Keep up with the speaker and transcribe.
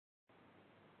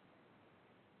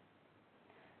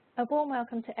A warm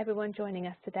welcome to everyone joining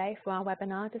us today for our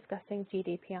webinar discussing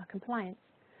GDPR compliance.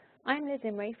 I'm Liz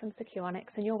Imrie from Securonix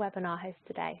and your webinar host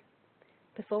today.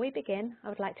 Before we begin, I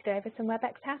would like to go over some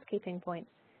WebEx housekeeping points.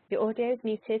 Your audio is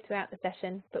muted throughout the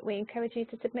session, but we encourage you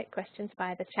to submit questions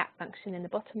via the chat function in the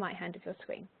bottom right hand of your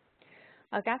screen.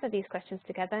 I'll gather these questions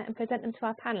together and present them to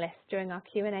our panelists during our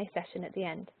Q&A session at the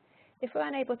end. If we're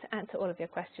unable to answer all of your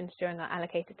questions during our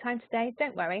allocated time today,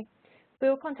 don't worry. We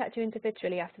will contact you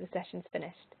individually after the session's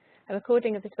finished. A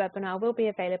recording of this webinar will be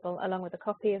available along with a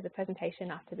copy of the presentation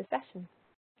after the session.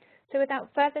 So without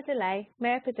further delay,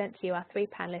 may I present to you our three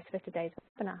panelists for today's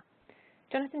webinar.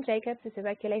 Jonathan Jacobs is a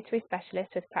regulatory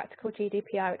specialist with practical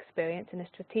GDPR experience and a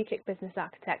strategic business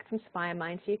architect from Spire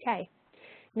Minds UK.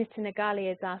 Nitin Nagali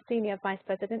is our Senior Vice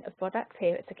President of Products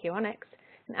here at Securonix,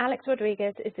 and Alex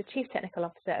Rodriguez is the Chief Technical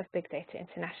Officer of Big Data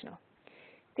International.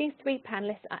 These three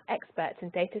panelists are experts in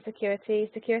data security,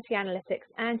 security analytics,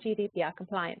 and GDPR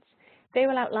compliance. They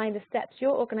will outline the steps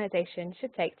your organization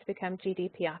should take to become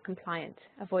GDPR compliant,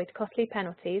 avoid costly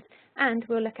penalties, and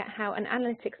we'll look at how an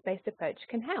analytics-based approach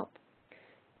can help.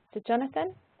 So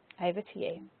Jonathan, over to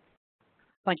you.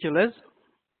 Thank you, Liz.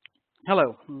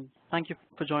 Hello, thank you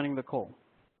for joining the call.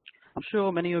 I'm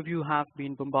sure many of you have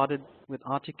been bombarded with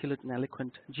articulate and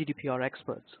eloquent GDPR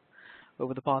experts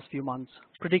over the past few months,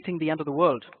 predicting the end of the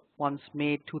world once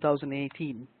May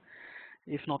 2018,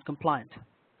 if not compliant.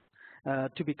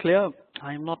 To be clear,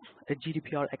 I am not a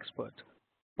GDPR expert,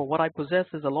 but what I possess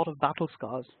is a lot of battle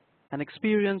scars and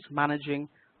experience managing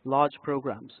large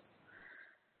programs.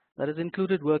 That has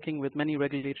included working with many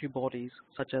regulatory bodies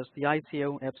such as the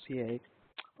ICO, FCA,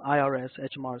 IRS,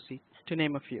 HMRC, to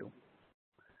name a few.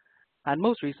 And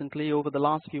most recently, over the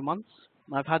last few months,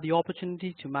 I've had the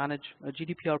opportunity to manage a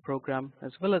GDPR program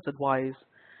as well as advise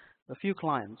a few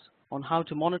clients on how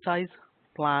to monetize,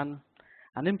 plan,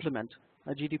 and implement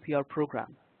a GDPR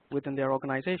program within their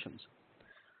organizations.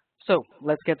 So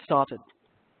let's get started.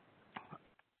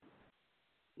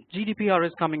 GDPR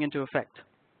is coming into effect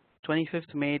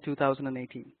 25th May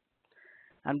 2018,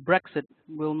 and Brexit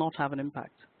will not have an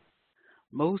impact.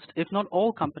 Most, if not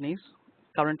all companies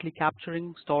currently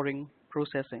capturing, storing,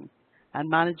 processing, and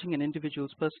managing an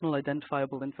individual's personal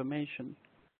identifiable information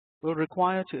will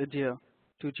require to adhere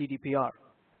to GDPR.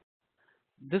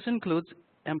 This includes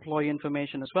employee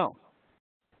information as well,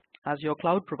 as your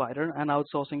cloud provider and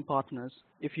outsourcing partners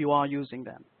if you are using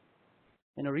them.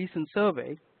 In a recent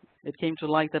survey, it came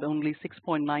to light that only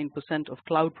 6.9% of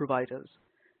cloud providers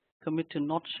commit to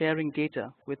not sharing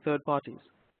data with third parties,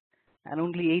 and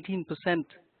only 18%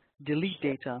 delete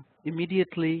data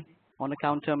immediately on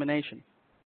account termination.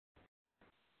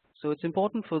 So it's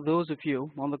important for those of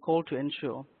you on the call to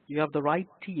ensure you have the right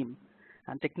team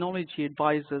and technology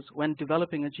advisors when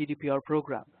developing a GDPR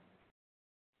program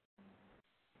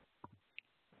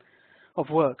of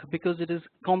work, because it is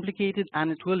complicated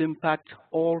and it will impact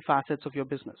all facets of your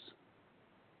business.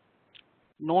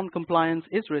 Non-compliance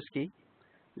is risky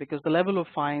because the level of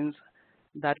fines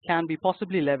that can be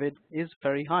possibly levied is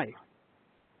very high.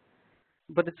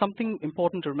 But it's something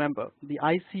important to remember. The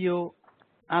ICO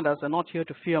and us are not here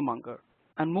to fearmonger.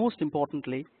 And most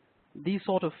importantly, these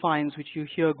sort of fines which you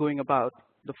hear going about,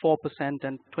 the 4%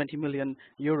 and 20 million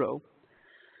euro,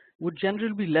 would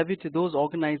generally be levied to those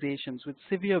organizations with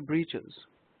severe breaches.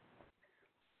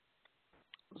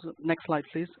 So next slide,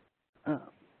 please.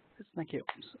 Thank you.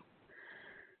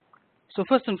 So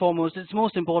first and foremost, it's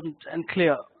most important and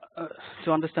clear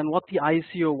to understand what the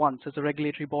ICO wants as a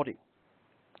regulatory body.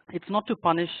 It's not to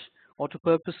punish or to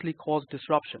purposely cause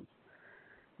disruption.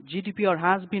 GDPR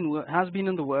has been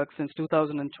in the works since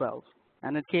 2012,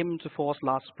 and it came into force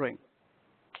last spring.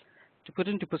 To put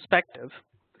into perspective,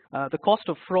 the cost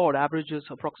of fraud averages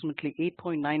approximately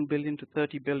 8.9 billion to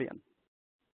 30 billion.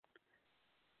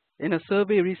 In a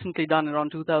survey recently done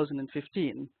around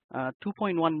 2015,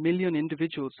 2.1 million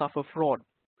individuals suffer fraud,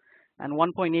 and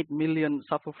 1.8 million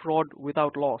suffer fraud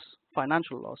without loss,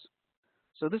 financial loss.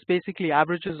 So this basically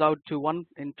averages out to 1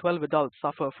 in 12 adults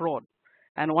suffer fraud,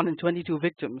 and 1 in 22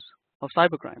 victims of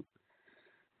cybercrime.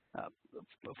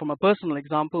 From a personal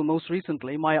example, most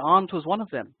recently, my aunt was one of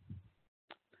them,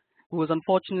 who was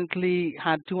unfortunately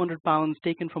had 200 pounds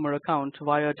taken from her account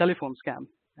via a telephone scam.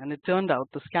 And it turned out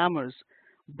the scammers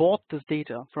bought this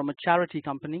data from a charity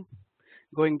company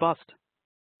going bust.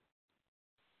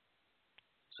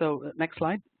 So next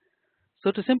slide.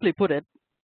 So to simply put it,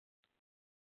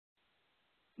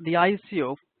 the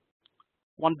ICO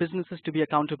want businesses to be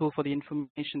accountable for the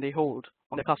information they hold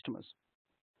on their customers.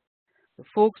 The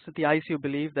folks at the ICO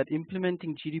believe that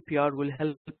implementing GDPR will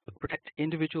help protect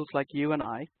individuals like you and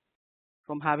I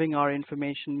from having our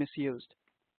information misused.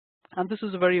 And this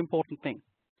is a very important thing.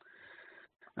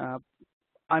 Uh,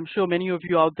 I'm sure many of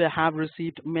you out there have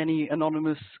received many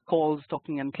anonymous calls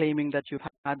talking and claiming that you've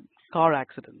had car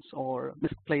accidents or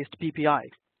misplaced PPI.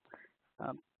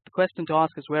 The question to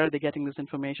ask is, where are they getting this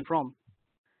information from?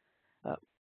 Uh,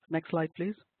 Next slide,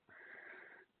 please.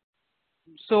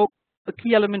 So the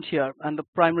key element here and the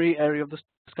primary area of this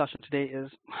discussion today is,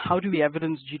 how do we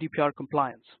evidence GDPR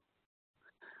compliance?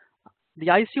 The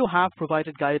ICO have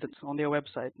provided guidance on their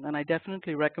website, and I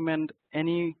definitely recommend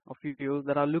any of you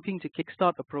that are looking to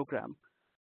kickstart a program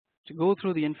to go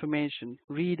through the information,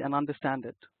 read and understand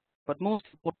it. But most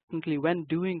importantly, when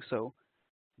doing so,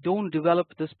 don't develop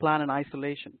this plan in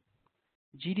isolation.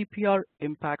 GDPR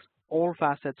impacts all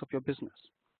facets of your business,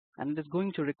 and it is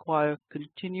going to require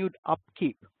continued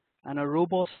upkeep and a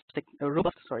robust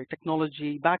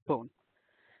technology backbone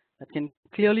that can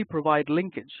clearly provide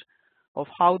linkage of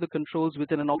how the controls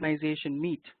within an organization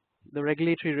meet the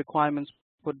regulatory requirements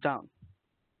put down.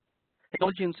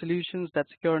 Technology and solutions that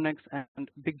Securonix and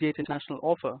Big Data International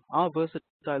offer are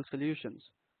versatile solutions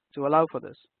to allow for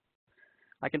this.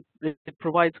 It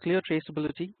provides clear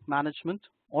traceability, management,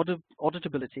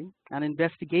 auditability, and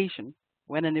investigation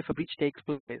when and if a breach takes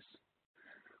place.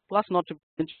 Plus, not to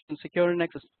mention, Securonix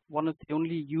is one of the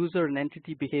only user and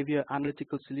entity behavior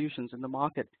analytical solutions in the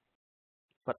market,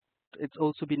 but it's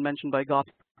also been mentioned by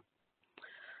Gartner.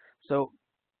 So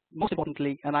most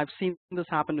importantly, and I've seen this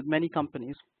happen with many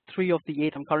companies, 3 of the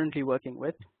 8 I'm currently working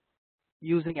with,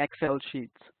 using Excel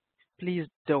sheets. Please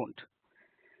don't.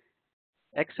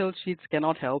 Excel sheets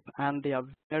cannot help, and they are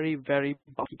very, very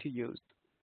bulky to use.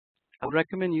 I would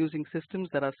recommend using systems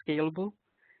that are scalable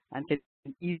and can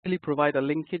easily provide a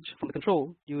linkage from the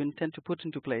control you intend to put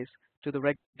into place to the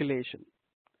regulation,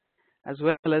 as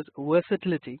well as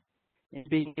versatility in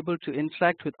being able to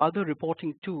interact with other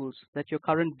reporting tools that your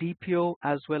current DPO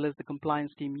as well as the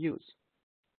compliance team use.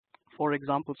 For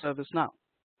example, ServiceNow.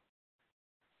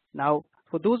 Now,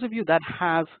 for those of you that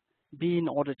have been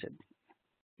audited,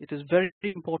 it is very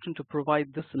important to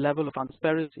provide this level of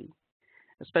transparency,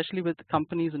 especially with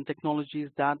companies and technologies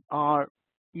that are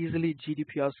easily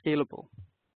GDPR scalable.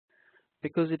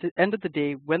 Because at the end of the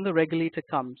day, when the regulator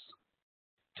comes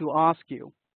to ask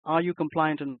you, are you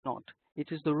compliant or not,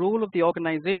 it is the role of the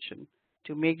organization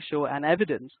to make sure and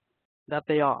evidence that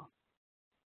they are.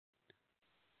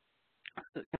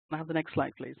 Can I have the next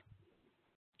slide, please?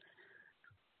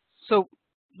 So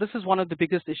this is one of the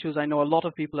biggest issues I know a lot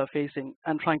of people are facing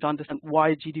and trying to understand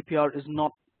why GDPR is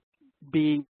not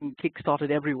being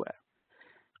kickstarted everywhere.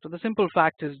 So the simple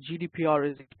fact is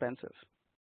GDPR is expensive.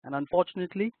 And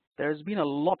unfortunately, there has been a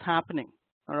lot happening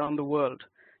around the world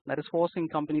that is forcing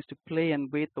companies to play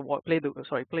and wait the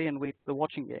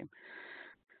watching game,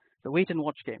 the wait and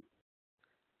watch game.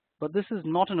 But this is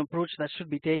not an approach that should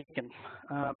be taken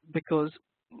because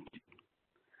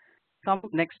come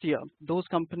next year, those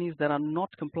companies that are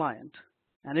not compliant,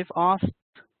 and if asked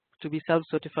to be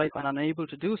self-certified and unable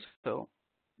to do so,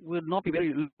 will not be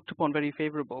looked upon very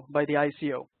favorable by the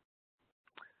ICO.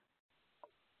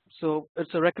 So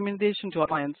it's a recommendation to our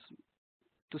clients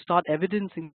to start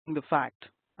evidencing the fact,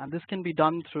 and this can be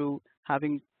done through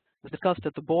having discussed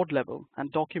at the board level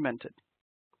and documented.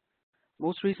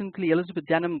 Most recently, Elizabeth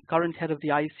Denham, current head of the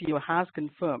ICO, has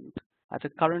confirmed at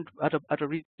a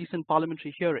recent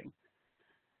parliamentary hearing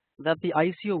that the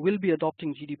ICO will be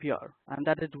adopting GDPR and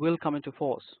that it will come into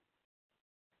force.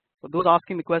 For those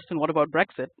asking the question, what about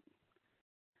Brexit?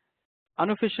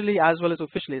 Unofficially as well as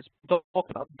officially, it's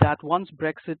talked about that once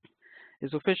Brexit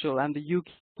is official and the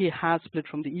UK has split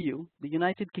from the EU, the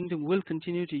United Kingdom will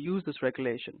continue to use this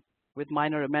regulation with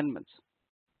minor amendments.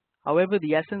 However,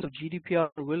 the essence of GDPR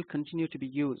will continue to be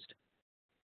used.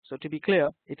 So to be clear,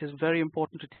 it is very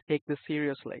important to take this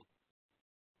seriously.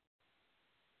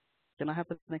 Can I have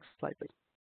the next slide, please?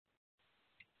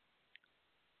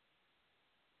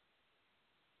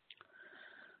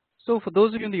 So for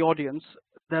those of you in the audience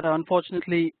that are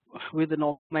unfortunately with an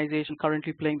organization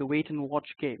currently playing the wait and watch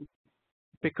game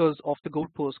because of the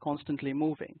goalposts constantly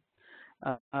moving,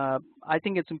 I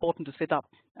think it's important to sit up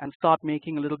and start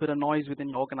making a little bit of noise within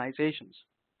your organizations.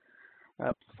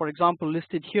 For example,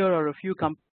 listed here are a few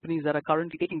companies that are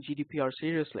currently taking GDPR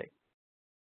seriously.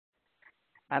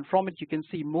 And from it, you can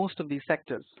see most of these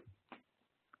sectors,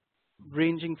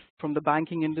 ranging from the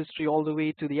banking industry all the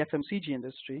way to the FMCG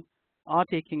industry, are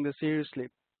taking this seriously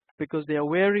because they are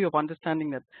wary of understanding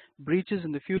that breaches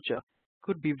in the future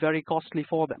could be very costly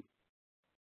for them.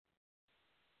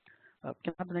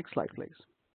 Can I have the next slide, please?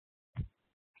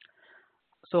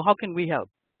 So how can we help?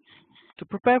 To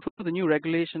prepare for the new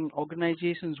regulation,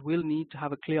 organizations will need to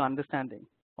have a clear understanding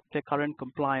of their current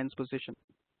compliance position.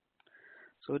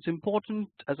 So it's important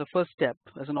as a first step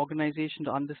as an organization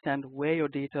to understand where your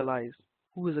data lies,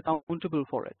 who is accountable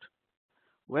for it,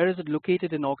 where is it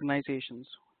located in organizations,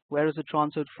 where is it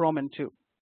transferred from and to.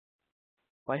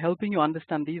 By helping you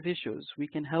understand these issues, we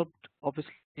can help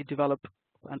obviously develop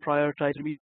and prioritize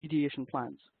remediation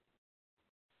plans.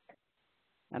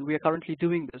 And we are currently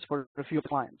doing this for a few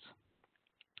clients.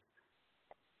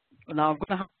 Now I'm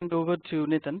going to hand over to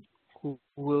Nitin, who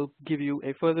will give you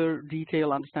a further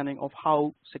detailed understanding of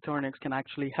how Securonix can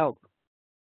actually help.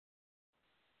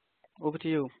 Over to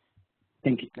you.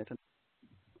 Thank you. Nitin.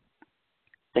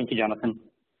 Thank you, Jonathan.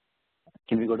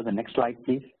 Can we go to the next slide,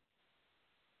 please?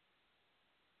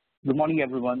 Good morning,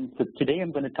 everyone. So today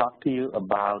I'm going to talk to you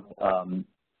about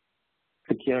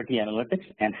security analytics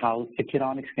and how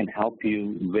Securonix can help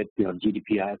you with your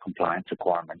GDPR compliance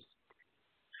requirements.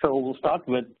 So we'll start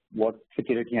with what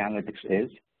security analytics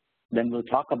is. Then we'll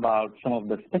talk about some of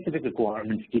the specific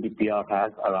requirements GDPR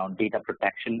has around data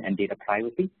protection and data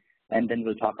privacy. And then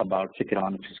we'll talk about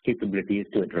Securonix's capabilities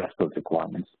to address those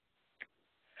requirements.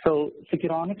 So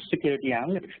Securonix Security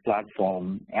Analytics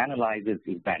platform analyzes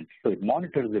events. So it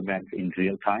monitors events in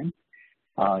real time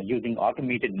using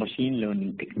automated machine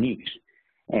learning techniques.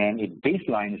 And it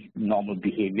baselines normal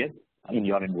behavior in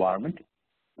your environment.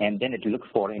 And then it looks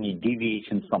for any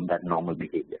deviations from that normal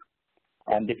behavior.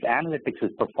 And this analytics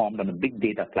is performed on a big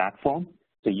data platform.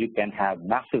 So you can have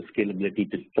massive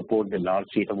scalability to support the large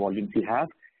data volumes you have.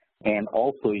 And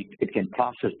also it can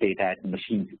process data at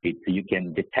machine speed, so you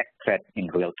can detect threats in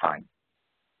real time.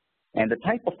 And the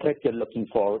type of threat you're looking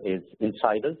for is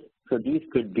insiders. So these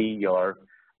could be your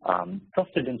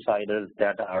trusted insiders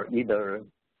that are either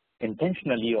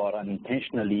intentionally or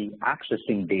unintentionally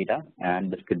accessing data,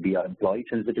 and this could be your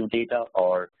employee-sensitive data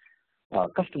or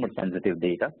customer-sensitive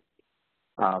data.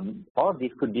 Or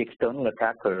these could be external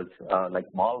attackers like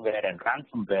malware and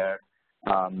ransomware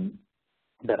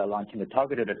that are launching a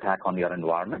targeted attack on your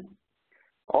environment.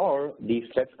 Or these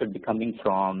threats could be coming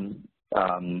from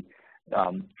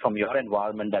your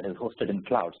environment that is hosted in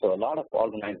cloud. So a lot of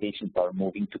organizations are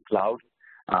moving to cloud,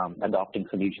 adopting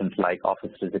solutions like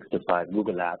Office 365,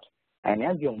 Google Apps. And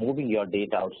as you're moving your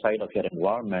data outside of your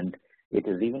environment, it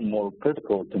is even more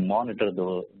critical to monitor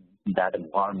that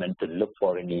environment to look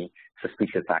for any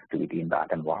suspicious activity in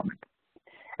that environment.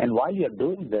 And while you're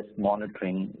doing this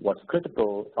monitoring, what's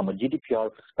critical from a GDPR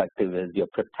perspective is you're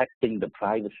protecting the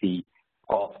privacy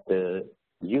of the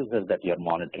users that you're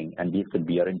monitoring. And these could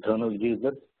be your internal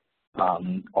users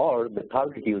or the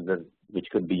target users, which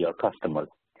could be your customers.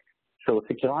 So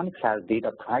Securonix has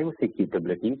data privacy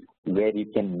capabilities where you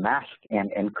can mask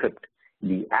and encrypt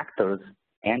the actors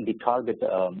and the target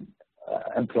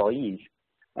employees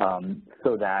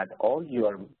so that all you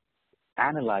are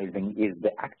analyzing is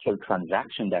the actual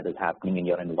transaction that is happening in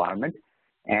your environment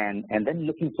and then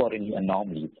looking for any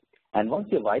anomalies. And once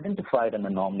you've identified an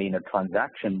anomaly in a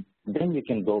transaction, then you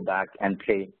can go back and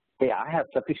say, hey, I have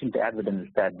sufficient evidence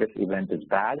that this event is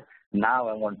bad. Now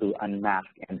I want to unmask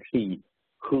and see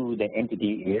who the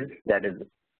entity is that is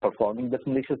performing this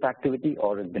malicious activity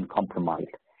or has been compromised.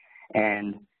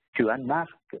 And to unmask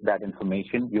that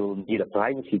information, you'll need a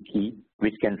privacy key,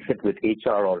 which can sit with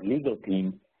HR or legal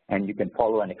team, and you can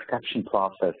follow an exception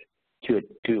process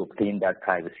to obtain that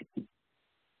privacy key.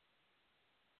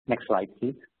 Next slide,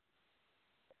 please.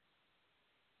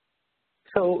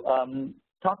 So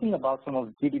talking about some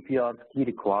of GDPR's key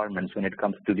requirements when it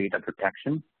comes to data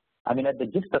protection, I mean, at the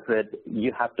gist of it,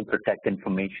 you have to protect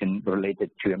information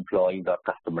related to employees or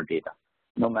customer data.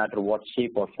 No matter what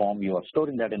shape or form you are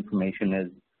storing that information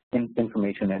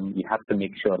in, you have to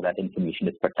make sure that information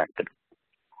is protected.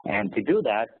 And to do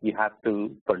that, you have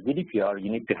to, for GDPR,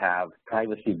 you need to have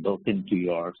privacy built into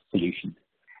your solutions.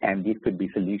 And these could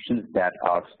be solutions that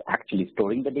are actually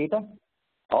storing the data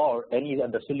or any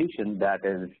other solution that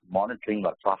is monitoring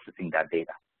or processing that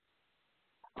data.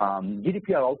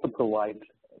 GDPR also provides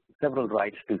several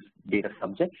rights to data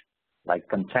subjects like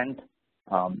consent,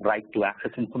 right to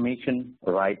access information,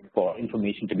 right for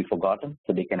information to be forgotten,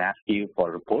 so they can ask you for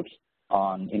reports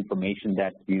on information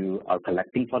that you are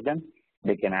collecting for them.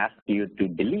 They can ask you to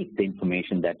delete the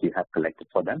information that you have collected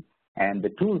for them. And the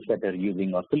tools that they're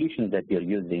using or solutions that you're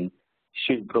using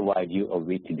should provide you a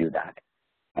way to do that.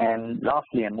 And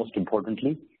lastly, and most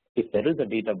importantly, if there is a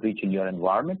data breach in your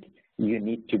environment, you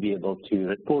need to be able to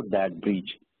report that breach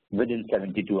within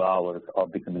 72 hours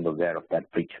of becoming aware of that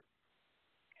breach.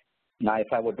 Now,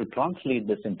 if I were to translate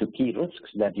this into key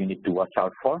risks that you need to watch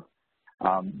out for,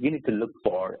 you need to look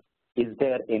for, is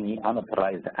there any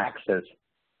unauthorized access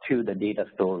to the data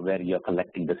store where you're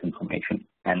collecting this information?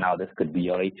 And now this could be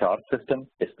your HR system,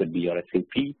 this could be your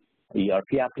SAP,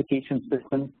 ERP application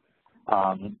system,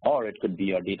 or it could be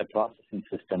your data processing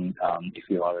system if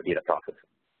you are a data processor.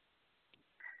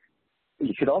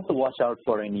 You should also watch out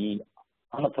for any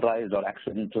unauthorized or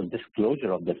accidental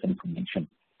disclosure of this information.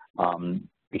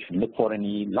 You should look for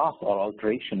any loss or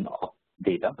alteration of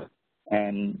data,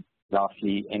 and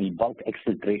lastly, any bulk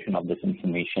exfiltration of this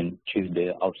information to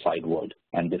the outside world.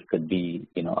 And this could be,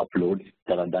 uploads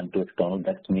that are done to external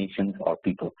destinations or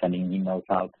people sending emails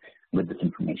out with this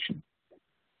information.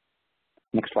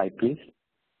 Next slide, please.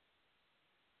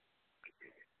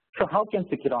 So how can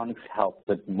Securonix help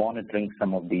with monitoring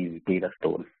some of these data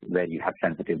stores where you have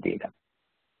sensitive data?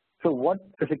 So what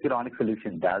the Securonix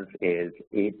solution does is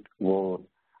it will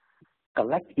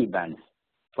collect events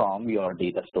from your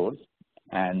data stores,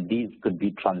 and these could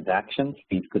be transactions,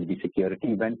 these could be security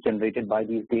events generated by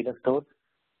these data stores,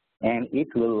 and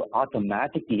it will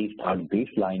automatically start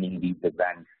baselining these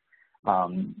events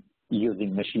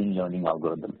using machine learning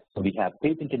algorithms. So we have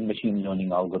patented machine learning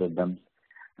algorithms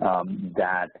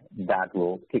that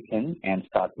will kick in and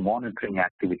start monitoring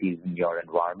activities in your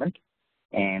environment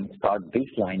and start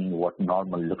baselining what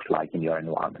normal looks like in your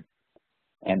environment.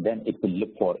 And then it will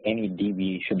look for any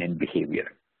deviation in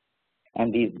behavior.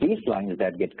 And these baselines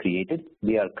that get created,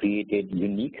 they are created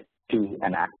unique to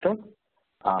an actor,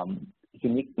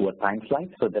 unique to a time slice.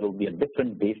 So there will be a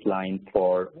different baseline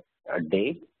for a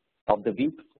day of the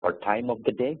week or time of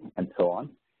the day and so on,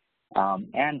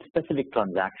 and specific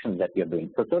transactions that you're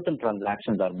doing. So certain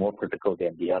transactions are more critical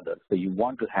than the others. So you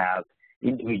want to have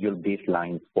individual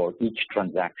baselines for each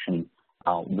transaction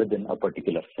within a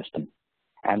particular system.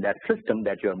 And that system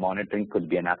that you're monitoring could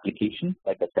be an application,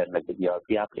 like I said, like the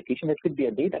ERP application. It could be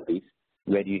a database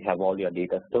where you have all your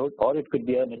data stored, or it could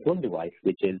be a network device,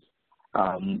 which is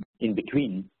in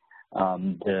between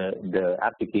the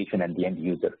application and the end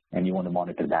user, and you want to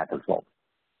monitor that as well.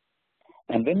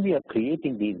 And when we are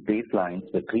creating these baselines,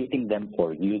 we're creating them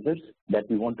for users that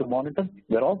we want to monitor.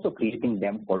 We're also creating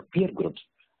them for peer groups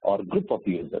or group of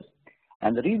users.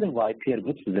 And the reason why peer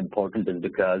groups is important is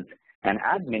because an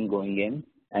admin going in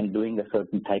and doing a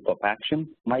certain type of action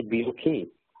might be okay.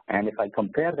 And if I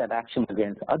compare that action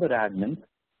against other admins,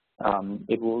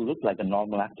 it will look like a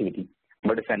normal activity.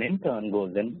 But if an intern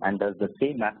goes in and does the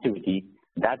same activity,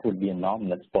 that would be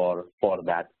anomalous for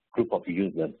that group of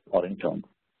users or interns.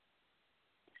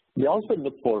 We also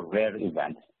look for rare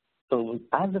events. So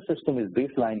as the system is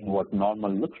baselining what normal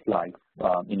looks like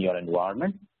in your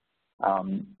environment,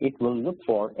 it will look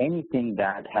for anything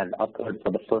that has occurred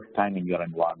for the first time in your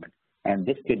environment. And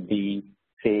this could be,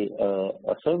 say,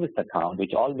 a service account,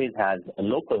 which always has a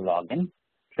local login,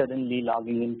 suddenly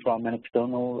logging in from an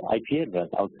external IP address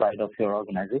outside of your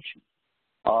organization.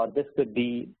 Or this could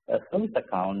be a service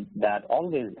account that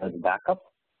always does backup,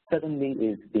 suddenly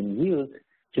is being used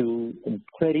to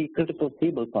query critical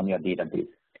tables on your database.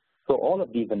 So all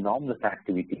of these anomalous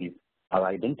activities are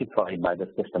identified by the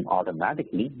system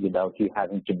automatically without you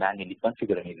having to manually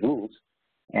configure any rules,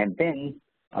 and then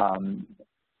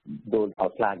those are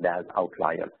flagged as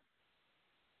outliers.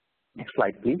 Next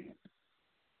slide, please.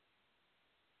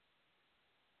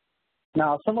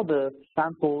 Now, some of the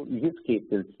sample use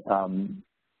cases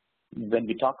when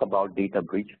we talk about data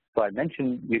breach. So I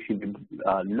mentioned you should be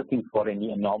looking for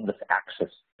any anomalous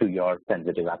access to your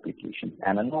sensitive application.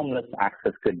 And anomalous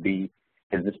access could be,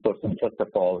 is this person, first of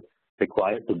all,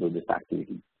 required to do this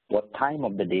activity? What time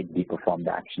of the day did he perform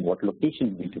the action? What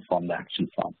location did he perform the action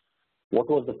from? What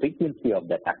was the frequency of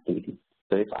that activity?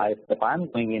 So if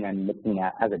I'm going in and looking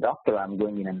at, as a doctor, I'm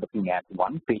going in and looking at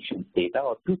one patient's data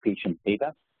or two patients'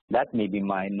 data, that may be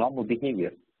my normal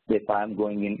behavior. If I'm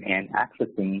going in and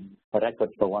accessing a record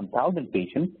for 1,000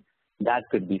 patients, that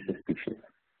could be suspicious.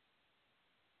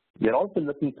 You're also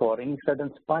looking for any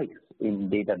sudden spikes in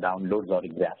data downloads or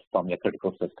egress from your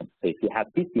critical system. So if you have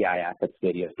PCI assets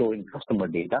where you're storing customer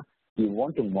data, you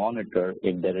want to monitor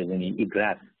if there is any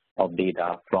egress of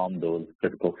data from those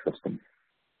critical systems.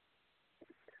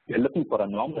 You're looking for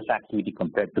anomalous activity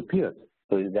compared to peers.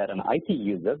 So is there an IT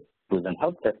user who's a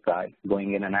help desk guy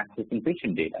going in and accessing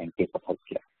patient data in case of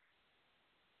healthcare?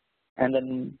 And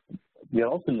then we're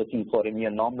also looking for any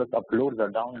anomalous uploads or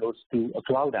downloads to a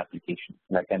cloud application.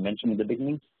 Like I mentioned in the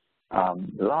beginning, a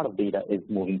lot of data is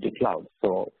moving to cloud.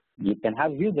 So you can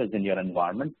have users in your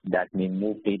environment that may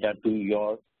move data to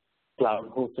your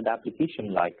cloud-hosted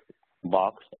application like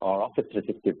Box or Office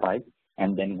 365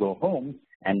 and then go home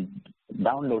and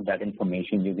download that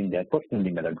information using their personal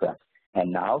email address.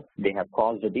 And now they have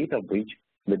caused a data breach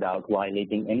without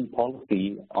violating any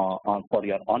policy for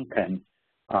your on-prem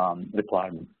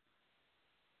requirements.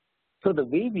 So the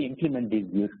way we implement these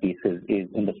use cases is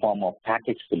in the form of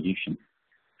package solutions.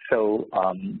 So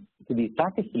these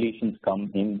package solutions come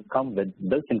with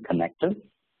built-in connectors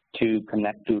to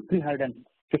connect to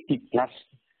 350 plus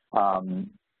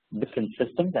different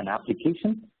systems and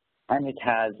applications, and it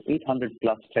has 800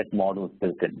 plus threat models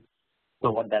built in.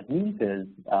 So what that means is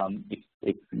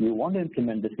if you want to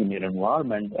implement this in your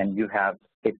environment and you have,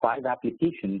 say, 5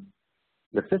 applications,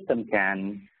 the system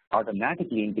can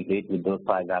automatically integrate with those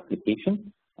 5 applications,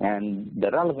 and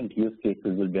the relevant use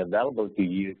cases will be available to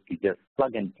you to just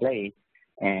plug and play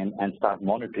and start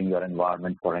monitoring your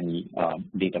environment for any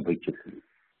data breaches.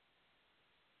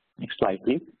 Next slide,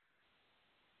 please.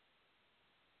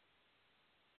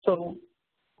 So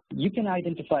you can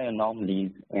identify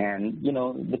anomalies, and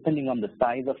depending on the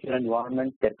size of your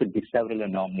environment, there could be several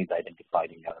anomalies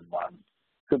identified in your environment.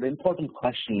 So the important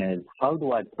question is, how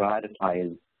do I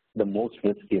prioritize the most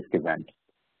riskiest event?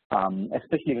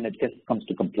 Especially when it comes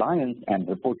to compliance and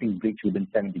reporting breach within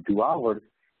 72 hours,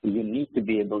 you need to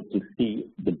be able to see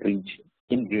the breach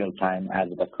in real time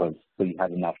as it occurs, so you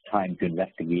have enough time to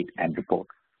investigate and report.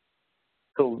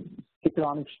 So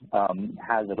Securonix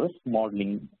has a risk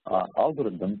modeling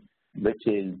algorithm which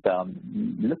is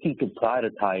looking to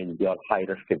prioritize your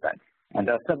high-risk events. And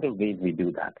there are several ways we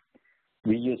do that.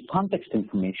 We use context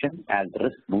information as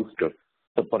risk boosters.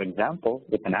 So for example,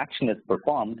 if an action is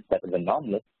performed that is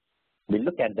anomalous, we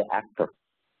look at the actor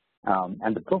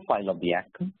and the profile of the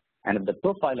actor. And if the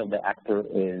profile of the actor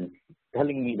is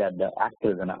telling me that the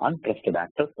actor is an untrusted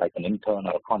actor, like an intern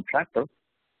or a contractor,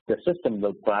 the system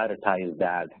will prioritize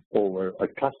that over a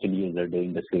trusted user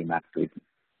doing the same activity.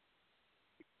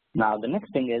 Now, the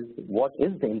next thing is, what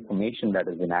is the information that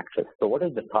is in access? So what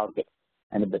is the target?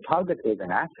 And if the target is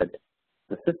an asset,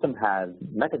 the system has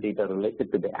metadata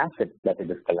related to the asset that it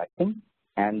is collecting.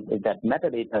 And if that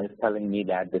metadata is telling me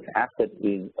that this asset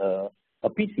is a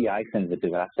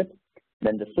PCI-sensitive asset,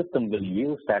 then the system will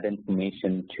use that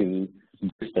information to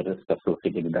reduce the risk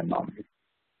associated with the anomaly.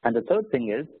 And the third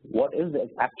thing is, what is the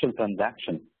actual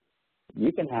transaction?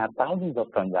 You can have thousands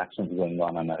of transactions going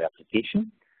on our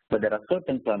application, but there are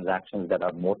certain transactions that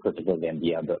are more critical than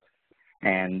the others.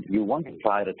 And you want to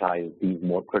prioritize these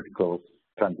more critical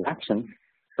transactions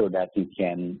so that you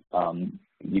can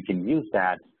use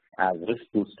that as risk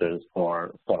boosters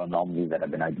for anomalies that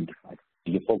have been identified.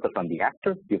 You focus on the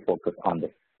actor, you focus on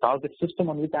the target system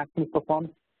on which action performs,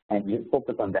 and you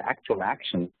focus on the actual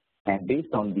action. And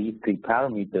based on these 3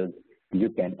 parameters, you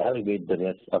can elevate the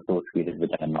risk associated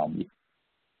with an anomaly.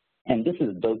 And this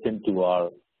is built into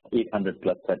our 800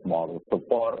 plus threat model. So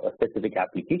for a specific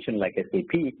application like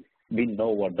SAP, we know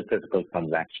what the critical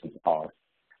transactions are.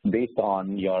 Based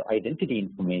on your identity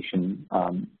information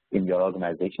in your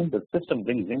organization, the system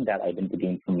brings in that identity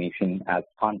information as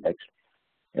context.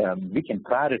 We can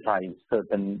prioritize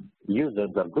certain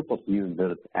users or group of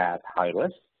users as high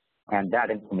risk, and that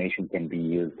information can be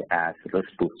used as risk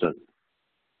boosters.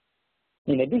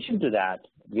 In addition to that,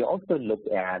 we also look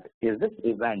at, is this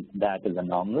event that is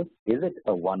anomalous, is it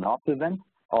a one-off event,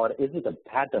 or is it a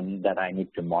pattern that I need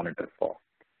to monitor for?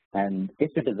 And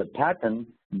if it is a pattern,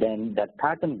 then that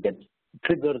pattern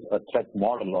triggers a threat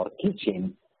model or a kill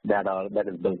chain that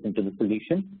is built into the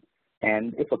solution.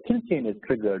 And if a kill chain is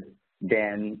triggered,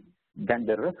 then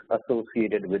the risk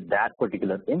associated with that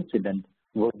particular incident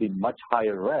will be much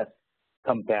higher risk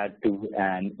compared to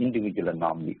an individual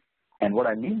anomaly. And what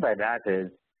I mean by that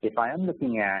is, if I am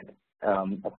looking at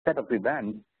a set of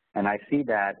events and I see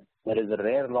that there is a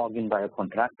rare login by a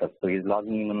contractor, so he's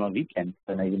logging in on a weekend,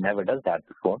 and he never does that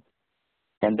before.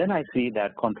 And then I see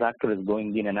that contractor is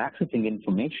going in and accessing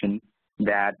information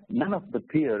that none of the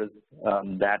peers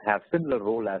that have similar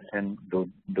role as him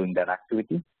doing that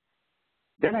activity.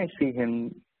 Then I see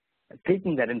him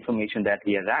taking that information that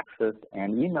he has accessed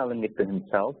and emailing it to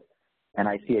himself, and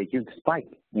I see a huge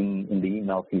spike in the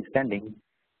emails he's sending.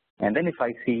 And then if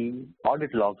I see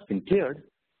audit logs being cleared,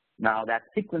 now that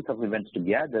sequence of events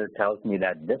together tells me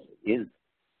that this is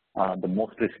the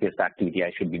most riskiest activity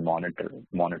I should be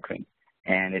monitoring.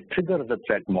 And it triggers the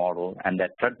threat model, and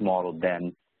that threat model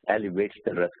then elevates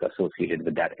the risk associated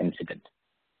with that incident.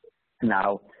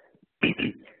 Now,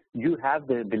 you have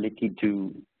the ability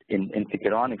to, in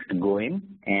Securonix, to go in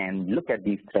and look at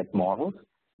these threat models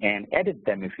and edit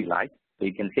them if you like. So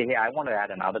you can say, hey, I want to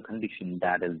add another condition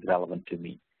that is relevant to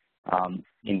me.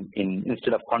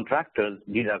 Instead of contractors,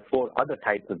 these are 4 other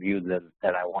types of users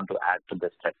that I want to add to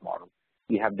this threat model.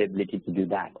 You have the ability to do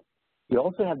that. You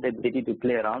also have the ability to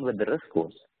play around with the risk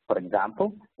scores. For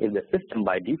example, if the system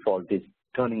by default is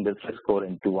turning this risk score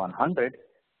into 100,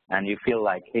 and you feel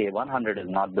like, hey, 100 is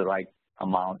not the right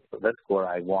amount for risk score,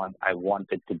 I want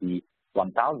it to be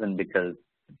 1,000, because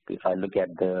if I look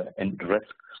at the risk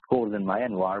scores in my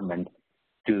environment,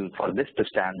 for this to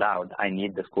stand out, I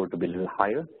need the score to be a little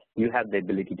higher. You have the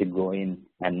ability to go in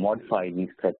and modify these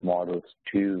threat models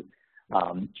to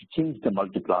change the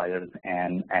multipliers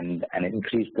and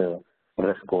increase the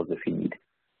risk scores if you need.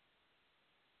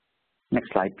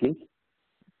 Next slide, please.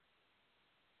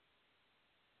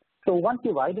 So once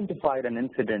you've identified an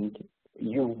incident,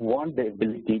 you want the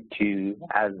ability to,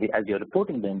 as you're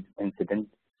reporting the incident,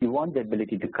 you want the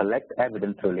ability to collect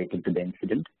evidence related to the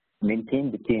incident,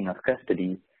 maintain the chain of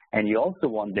custody, and you also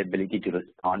want the ability to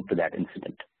respond to that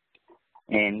incident.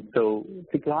 And so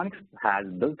Securonix has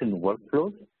built-in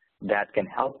workflows that can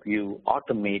help you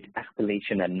automate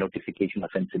escalation and notification of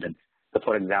incidents. So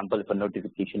for example, if a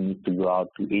notification needs to go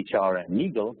out to HR and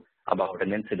legal about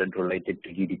an incident related to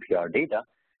GDPR data,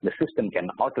 the system can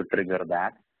auto-trigger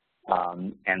that,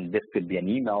 and this could be an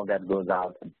email that goes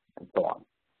out and so on.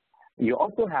 You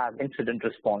also have incident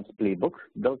response playbooks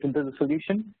built into the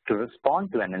solution to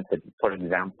respond to an incident. For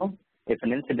example, if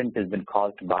an incident has been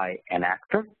caused by an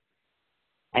actor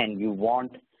and you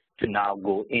want to now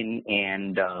go in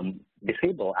and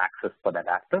disable access for that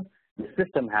actor, the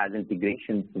system has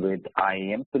integrations with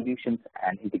IAM solutions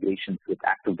and integrations with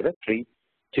Active Directory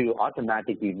to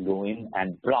automatically go in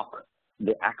and block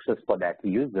the access for that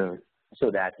user so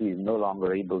that he is no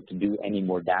longer able to do any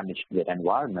more damage to that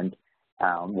environment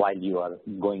while you are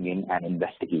going in and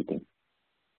investigating.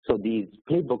 So these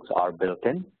playbooks are built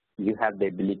in. You have the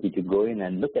ability to go in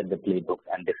and look at the playbooks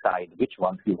and decide which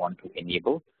ones you want to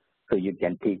enable so you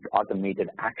can take automated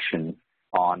action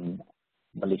on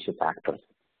malicious actors.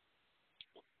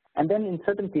 And then in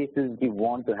certain cases, you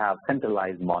want to have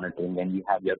centralized monitoring and you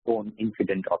have your own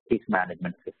incident or case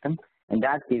management system. In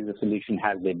that case, the solution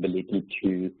has the ability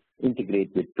to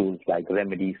integrate with tools like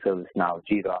Remedy, ServiceNow,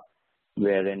 Jira,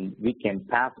 wherein we can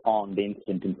pass on the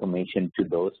incident information to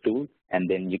those tools, and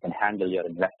then you can handle your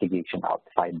investigation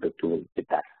outside the tool if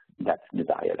that's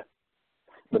desired.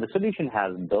 But the solution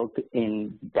has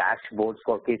built-in dashboards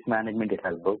for case management. It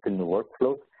has built-in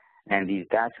workflows, and these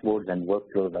dashboards and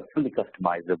workflows are fully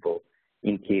customizable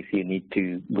in case you need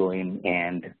to go in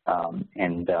and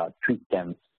tweak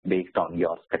them based on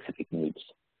your specific needs.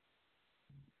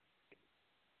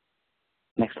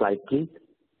 Next slide, please.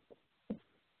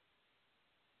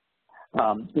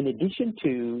 In addition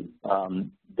to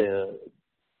the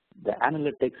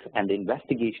analytics and the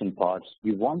investigation parts,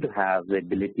 you want to have the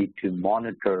ability to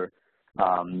monitor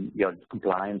your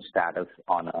compliance status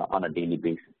on a daily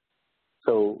basis.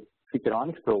 So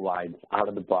Securonix provides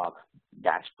out-of-the-box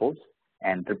dashboards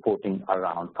and reporting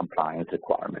around compliance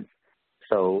requirements.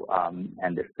 So,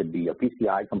 and this could be a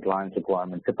PCI compliance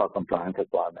requirement, HIPAA compliance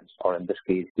requirements, or in this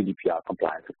case, GDPR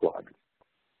compliance requirements.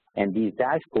 And these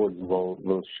dashboards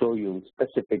will show you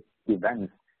specific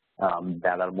events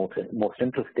that are most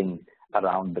interesting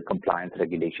around the compliance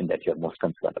regulation that you're most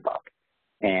concerned about.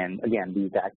 And again,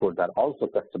 these dashboards are also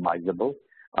customizable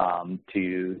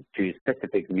to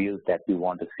specific views that you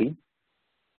want to see.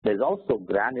 There's also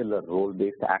granular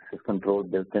role-based access control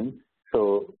built in.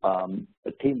 So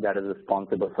a team that is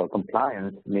responsible for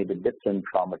compliance may be different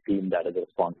from a team that is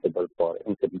responsible for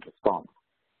incident response.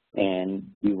 And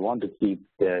you want to keep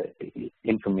the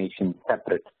information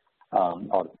separate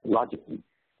or logically,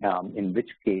 in which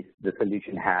case the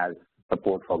solution has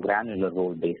support for granular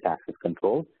role-based access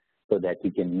control so that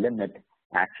you can limit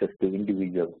access to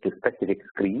individuals to specific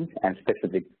screens and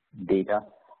specific data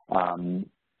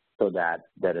so that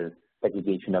there is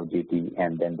segregation of duty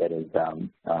and then there is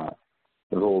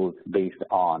roles based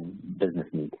on business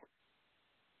needs.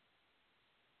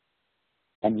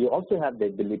 And you also have the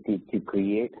ability to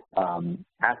create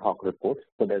ad hoc reports.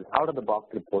 So there's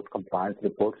out-of-the-box reports, compliance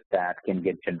reports that can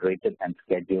get generated and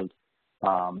scheduled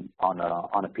on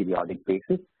a periodic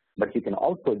basis. But you can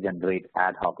also generate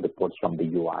ad hoc reports from the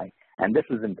UI. And this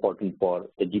is important for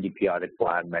the GDPR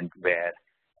requirement where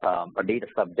a data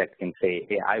subject can say,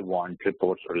 hey, I want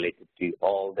reports related to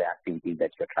all the activities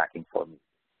that you're tracking for me.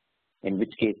 In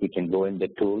which case, you can go in the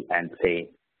tool and say,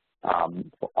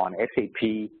 on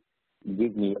SAP,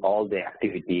 give me all the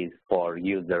activities for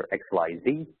user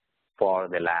XYZ for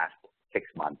the last 6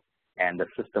 months. And the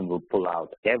system will pull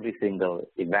out every single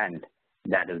event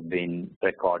that has been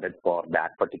recorded for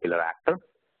that particular actor.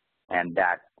 And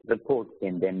that report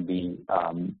can then be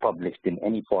published in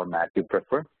any format you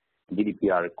prefer.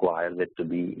 GDPR requires it to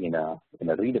be in a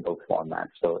readable format.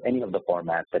 So any of the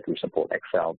formats that we support,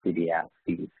 Excel, PDF,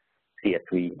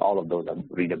 CSV, all of those are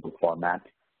readable formats.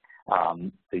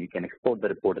 So you can export the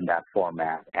report in that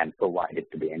format and provide it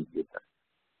to the end user.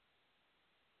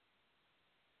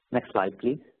 Next slide,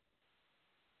 please.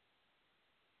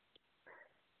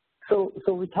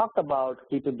 So we talked about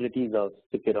capabilities of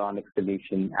Securonix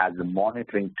solution as a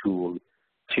monitoring tool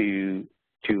to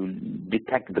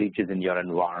detect breaches in your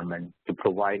environment, to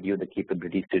provide you the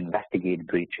capabilities to investigate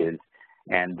breaches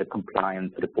and the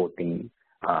compliance reporting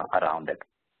around it.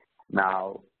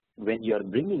 Now, when you're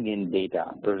bringing in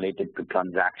data related to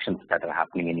transactions that are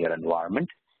happening in your environment,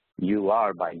 you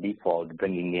are by default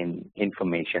bringing in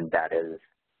information that is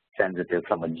sensitive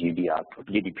from a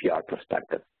GDPR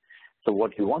perspective. So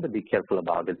what you want to be careful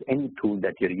about is any tool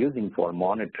that you're using for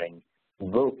monitoring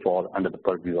will fall under the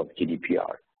purview of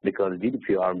GDPR, because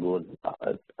GDPR goes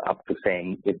up to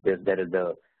saying if there is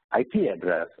a IP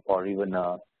address or even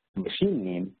a machine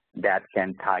name that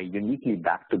can tie uniquely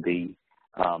back to the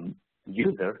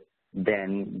user,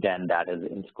 then that is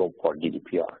in scope for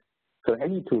GDPR. So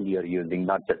any tool you're using,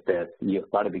 not just this, you've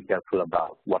got to be careful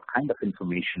about what kind of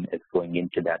information is going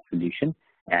into that solution,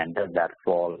 and does that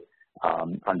fall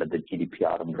under the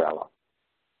GDPR umbrella.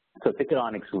 So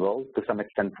Securonix will, to some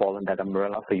extent, fall in that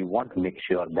umbrella, so you want to make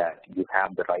sure that you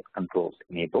have the right controls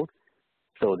enabled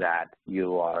so that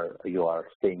you are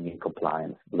staying in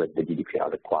compliance with the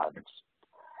GDPR requirements.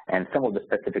 And some of the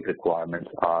specific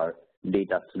requirements are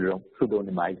data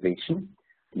pseudonymization,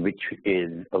 which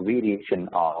is a variation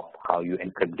of how you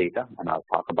encrypt data, and I'll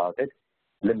talk about it,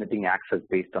 limiting access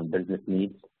based on business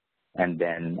needs, and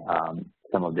then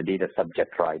some of the data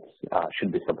subject rights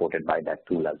should be supported by that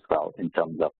tool as well in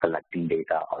terms of collecting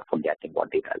data or forgetting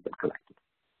what data has been collected.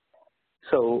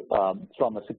 So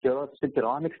from a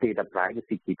Securonix data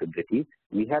privacy capabilities,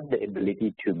 we have the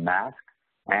ability to mask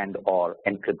and or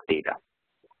encrypt data.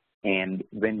 And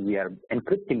when we are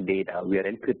encrypting data, we are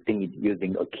encrypting it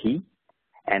using a key,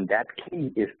 and that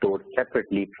key is stored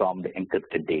separately from the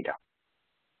encrypted data.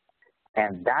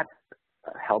 And that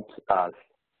helps us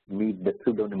meet the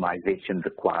pseudonymization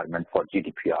requirement for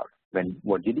GDPR. When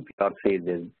what GDPR says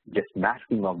is just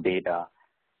masking of data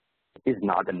is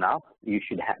not enough, you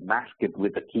should mask it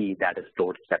with a key that is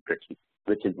stored separately,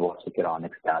 which is what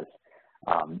Securonix does.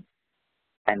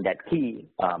 And that key,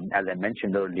 as I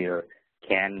mentioned earlier,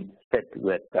 can sit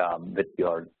with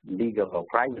your legal or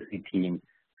privacy team.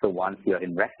 So once your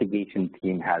investigation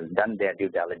team has done their due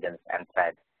diligence and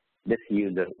said, this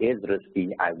user is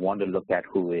risky, I want to look at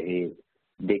who it is,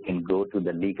 they can go to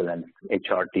the legal and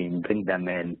HR team, bring them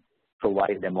in,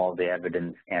 provide them all the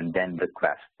evidence, and then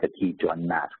request the key to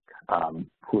unmask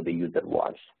who the user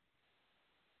was.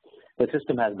 The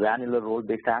system has granular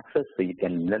role-based access, so you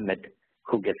can limit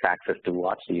who gets access to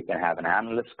what. So you can have an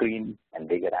analyst screen, and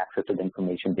they get access to the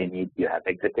information they need. You have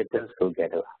executives who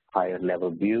get a higher level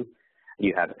view.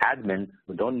 You have admins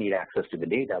who don't need access to the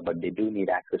data, but they do need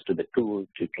access to the tool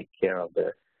to take care of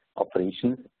the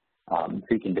operations. So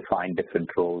you can define different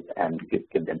roles and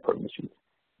give them permissions.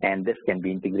 And this can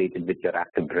be integrated with your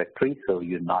Active Directory, so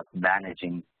you're not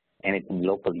managing anything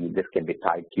locally. This can be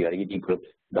tied to your AD groups.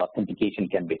 The authentication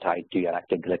can be tied to your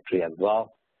Active Directory as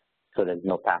well, so there's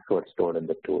no password stored in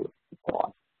the tool and so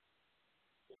on.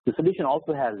 The solution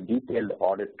also has detailed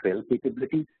audit trail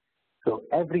capabilities. So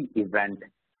every event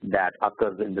that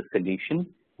occurs in the solution,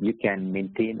 you can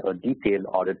maintain a detailed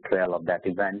audit trail of that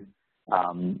event,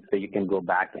 so you can go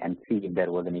back and see if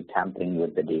there was any tampering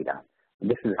with the data.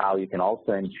 This is how you can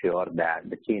also ensure that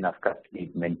the chain of custody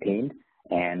is maintained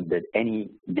and that any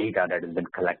data that has been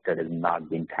collected is not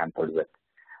being tampered with.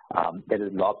 There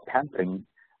is log tampering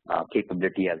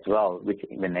capability as well, which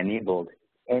even enables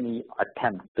any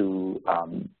attempt to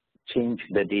change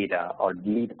the data or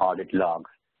delete audit logs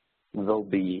will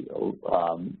be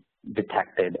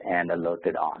detected and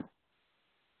alerted on.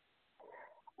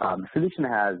 The solution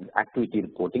has activity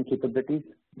reporting capabilities.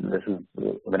 This is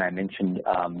when I mentioned,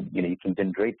 you can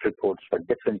generate reports for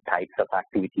different types of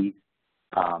activities,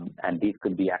 and these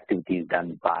could be activities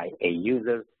done by a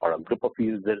user or a group of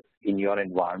users in your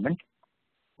environment.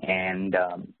 And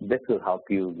this will help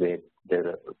you with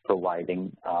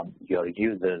providing your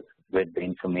users with the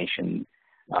information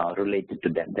related to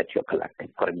them that you're collecting.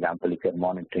 For example, if you're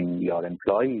monitoring your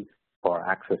employees for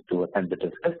access to a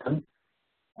sensitive system,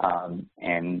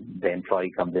 and the employee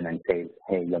comes in and says,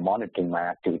 hey, you're monitoring my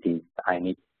activities, I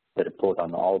need the report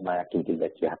on all my activities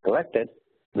that you have collected,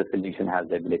 the solution has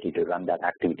the ability to run that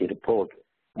activity report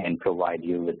and provide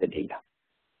you with the data.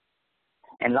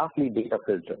 And lastly, data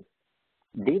filters.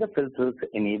 Data filters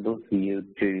enables you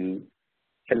to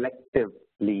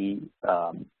selectively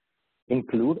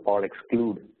include or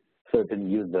exclude certain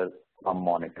users from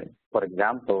monitoring. For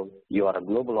example, you are a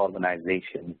global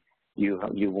organization,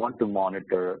 you want to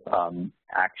monitor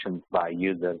actions by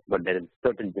users, but there is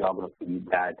certain geography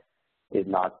that is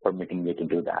not permitting you to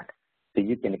do that. So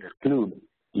you can exclude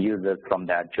users from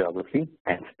that geography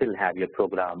and still have your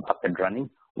program up and running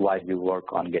while you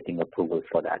work on getting approval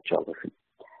for that geography.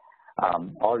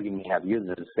 Or you may have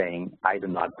users saying, I do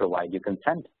not provide you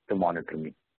consent to monitor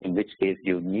me, in which case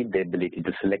you need the ability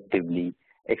to selectively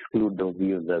exclude those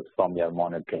users from your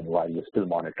monitoring while you still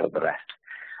monitor the rest.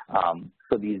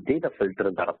 So these data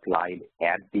filters are applied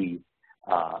at the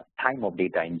time of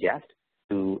data ingest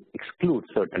to exclude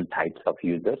certain types of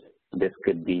users. This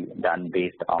could be done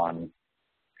based on,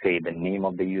 say, the name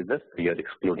of the user, so you're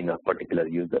excluding a particular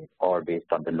user, or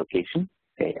based on the location.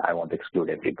 Say, I want to exclude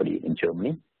everybody in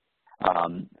Germany.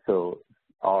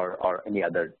 Or any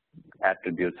other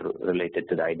attributes related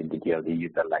to the identity of the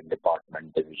user, like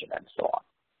department, division, and so on.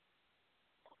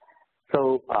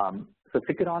 So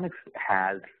Securonix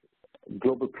has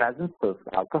global presence. So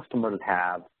our customers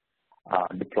have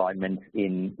deployments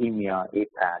in EMEA,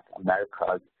 APAC,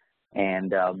 Americas,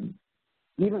 and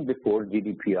even before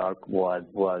GDPR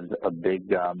was a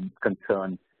big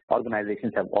concern,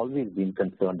 organizations have always been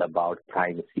concerned about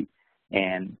privacy.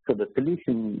 And so the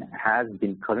solution has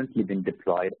currently been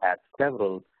deployed at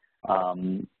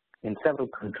in several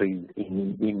countries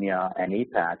in EMEA and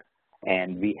APAC,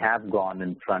 and we have gone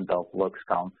in front of works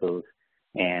councils,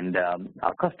 and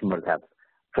our customers have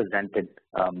presented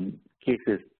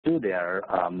cases to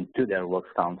their works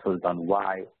councils on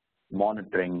why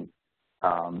monitoring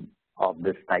of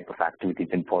this type of activity is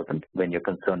important when you're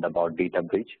concerned about data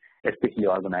breach, especially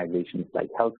organizations like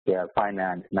healthcare,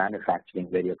 finance, manufacturing,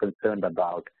 where you're concerned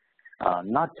about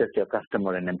not just your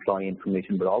customer and employee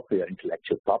information, but also your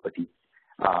intellectual property.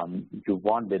 You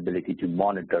want the ability to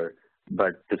monitor,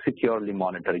 but to securely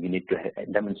monitor, you need to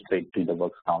demonstrate to the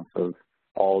works councils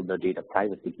all the data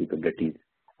privacy capabilities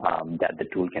that the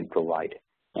tool can provide.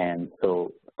 And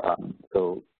so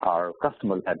our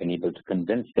customers have been able to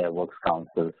convince their works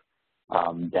councils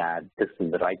that this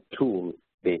is the right tool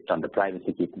based on the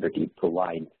privacy capability it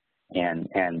provides and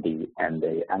the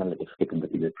analytics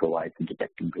capability it provides in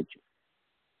detecting breaches.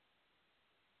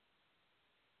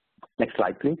 Next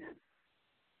slide, please.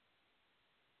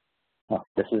 Oh,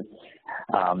 this is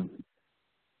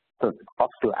so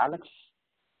off to Alex.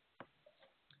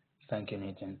 Thank you,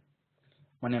 Nathan.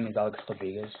 My name is Alex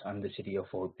Rodriguez. I'm the CTO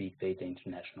for Big Data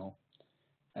International,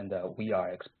 and we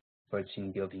are experts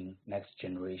in building next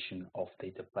generation of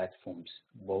data platforms,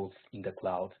 both in the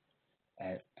cloud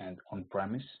and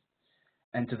on-premise.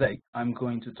 And today, I'm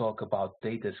going to talk about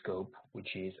Datascope,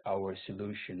 which is our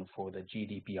solution for the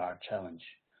GDPR challenge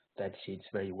that sits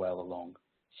very well along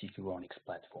Securonix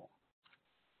platform.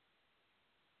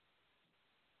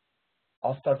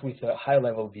 I'll start with a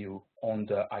high-level view on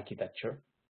the architecture.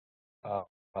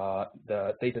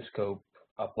 The Datascope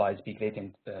applies big data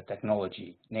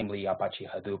technology, namely Apache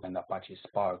Hadoop and Apache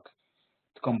Spark,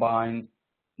 to combine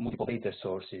multiple data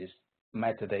sources,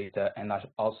 metadata, and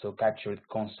also captured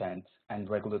consent and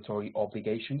regulatory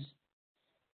obligations.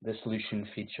 The solution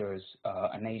features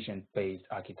an agent-based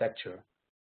architecture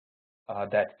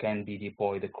that can be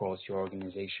deployed across your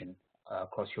organization,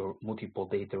 across your multiple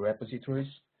data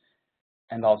repositories,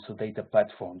 and also data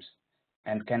platforms,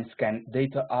 and can scan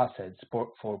data assets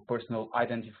for personal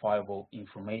identifiable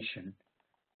information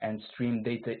and stream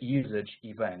data usage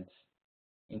events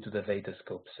into the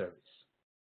Datascope service.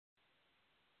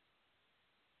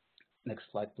 Next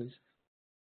slide, please.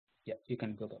 Yeah, you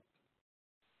can build up.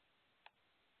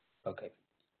 Okay.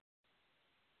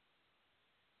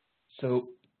 So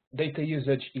data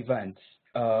usage events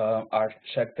are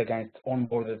checked against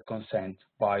onboarded consent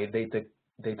by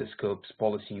Datascope's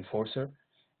policy enforcer,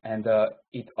 and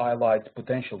it highlights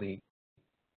potentially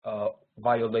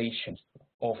violations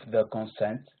of the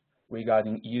consent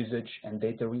regarding usage and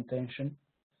data retention,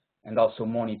 and also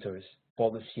monitors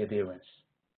policy adherence.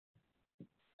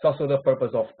 It's also the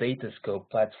purpose of Datascope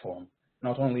platform,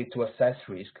 not only to assess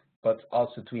risk, but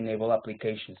also to enable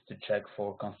applications to check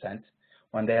for consent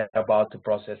when they are about to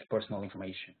process personal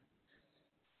information.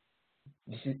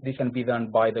 This can be done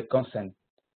by the consent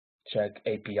check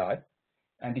API,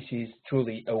 and this is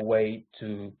truly a way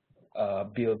to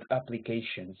build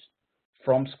applications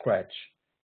from scratch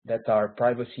that are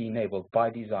privacy enabled by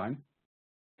design,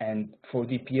 and for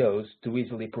DPOs to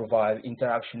easily provide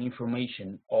interaction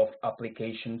information of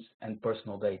applications and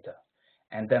personal data,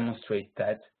 and demonstrate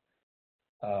that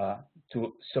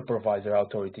to supervisor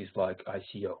authorities like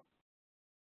ICO.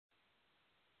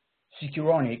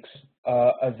 Securonix,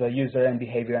 as a user and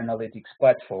behavior analytics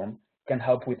platform, can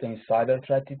help with insider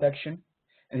threat detection,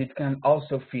 and it can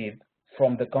also feed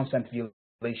from the consent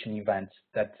violation events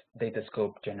that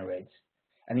Datascope generates,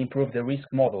 and improve the risk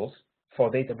models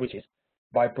for data breaches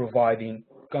by providing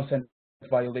consent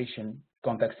violation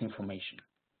context information.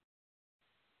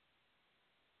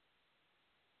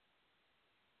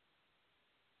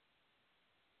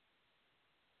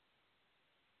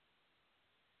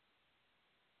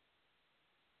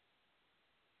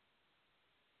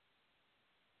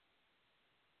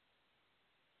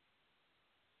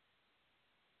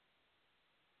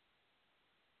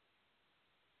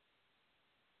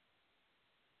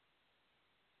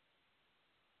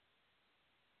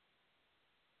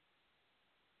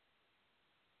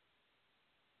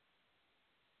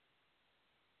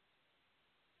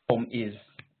 problem is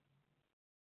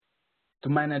to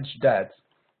manage that,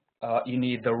 you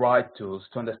need the right tools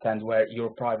to understand where your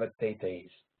private data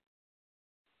is.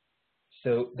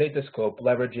 So Datascope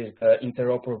leverages the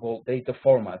interoperable data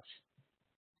formats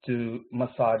to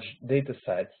massage data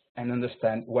sets and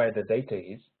understand where the data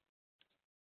is,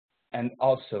 and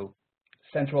also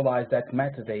centralize that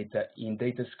metadata in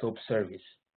Datascope service.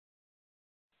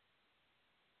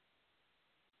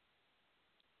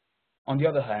 On the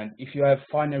other hand, if you have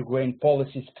finer grained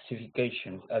policy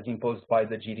specifications as imposed by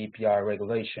the GDPR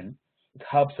regulation, it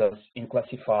helps us in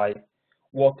classify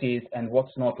what is and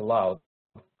what's not allowed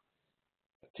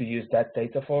to use that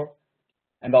data for,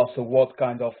 and also what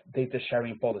kind of data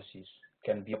sharing policies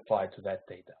can be applied to that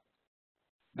data.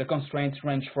 The constraints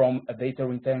range from a data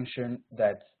retention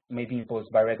that may be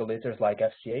imposed by regulators like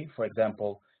FCA. For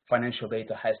example, financial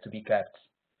data has to be kept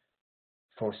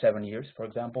for 7 years, for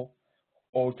example,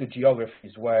 or to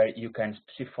geographies where you can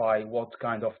specify what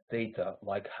kind of data,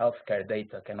 like healthcare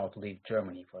data, cannot leave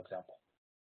Germany, for example.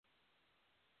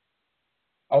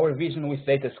 Our vision with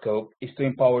Datascope is to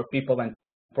empower people and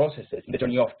processes in the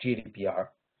journey of GDPR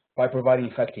by providing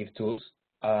effective tools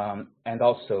and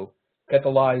also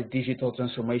catalyze digital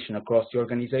transformation across the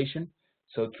organization,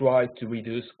 so try to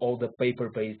reduce all the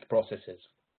paper-based processes,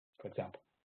 for example.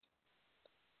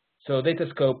 So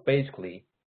Datascope basically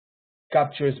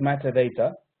captures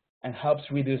metadata and helps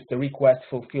reduce the request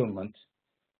fulfillment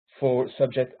for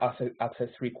subject access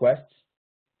requests,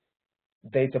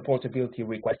 data portability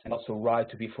requests, and also right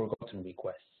to be forgotten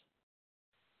requests.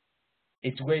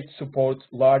 It's great to support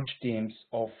large teams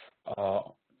of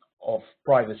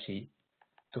privacy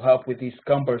to help with this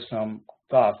cumbersome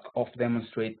task of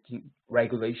demonstrating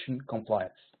regulation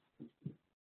compliance.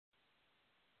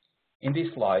 In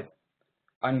this slide,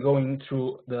 I'm going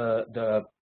through the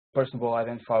personal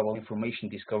identifiable information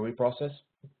discovery process.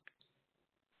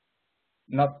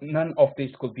 None of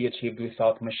this could be achieved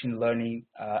without machine learning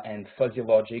and fuzzy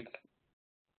logic.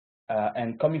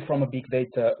 And coming from a big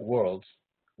data world,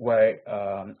 where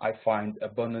I find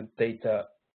abundant data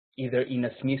either in a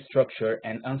semi-structured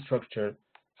and unstructured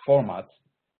format,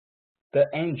 the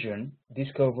engine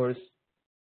discovers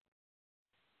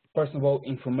personal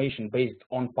information based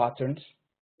on patterns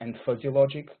and fuzzy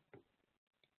logic.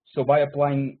 So by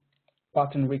applying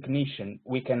pattern recognition,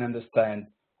 we can understand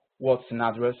what's an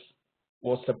address,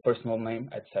 what's a personal name,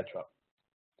 etc.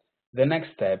 The next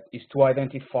step is to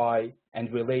identify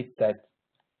and relate that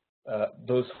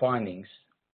those findings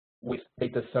with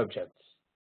data subjects.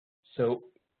 So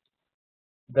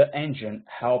the engine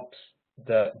helps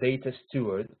the data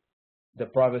steward, the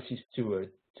privacy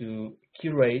steward, to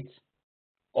curate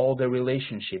all the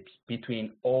relationships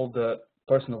between all the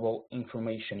personal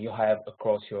information you have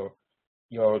across your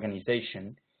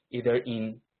organization, either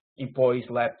in employees'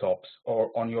 laptops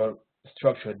or on your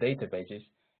structured databases,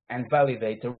 and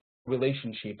validate the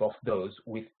relationship of those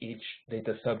with each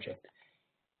data subject,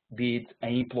 be it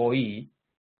an employee,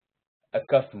 a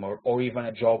customer, or even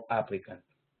a job applicant.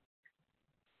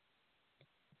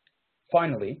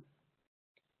 Finally,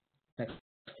 next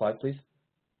slide, please.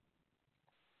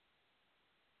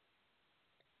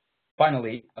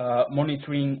 Finally,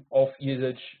 monitoring of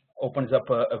usage opens up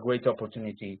a great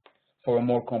opportunity for a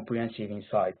more comprehensive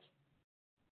insight.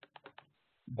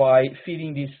 By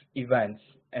feeding these events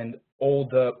and all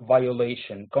the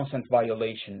constant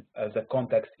violation as a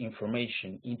context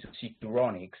information into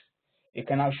Securonix, it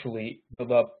can actually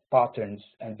develop patterns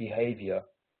and behavior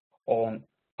on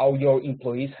how your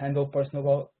employees handle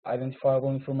personal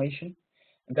identifiable information.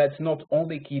 And that's not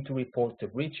only key to report the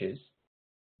breaches,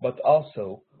 but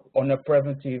also on a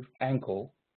preventive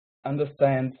angle,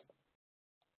 understand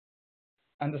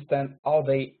how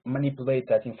they manipulate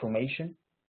that information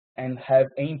and have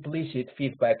an implicit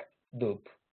feedback loop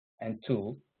and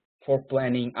tool for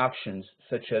planning actions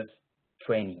such as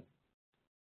training.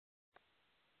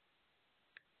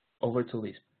 Over to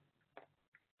Liz.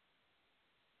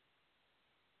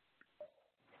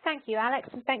 Thank you, Alex,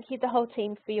 and thank you the whole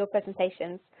team for your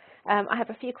presentations. I have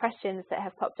a few questions that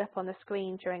have popped up on the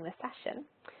screen during the session,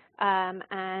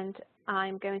 and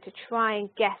I'm going to try and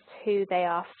guess who they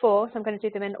are for. So I'm going to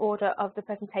do them in order of the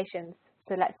presentations.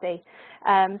 So let's see.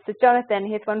 So Jonathan,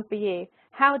 here's one for you.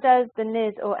 How does the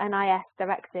NIS or NIS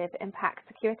directive impact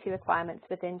security requirements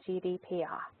within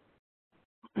GDPR?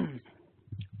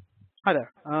 Hi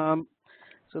there.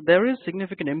 So there is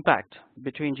significant impact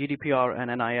between GDPR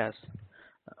and NIS.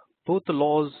 Both the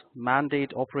laws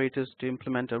mandate operators to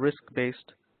implement a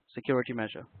risk-based security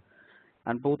measure,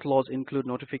 and both laws include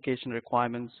notification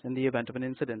requirements in the event of an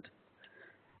incident.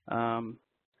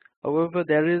 However,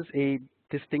 there is a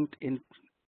distinct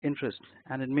interest,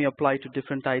 and it may apply to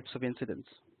different types of incidents.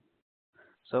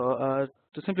 So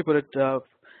to simply put it, the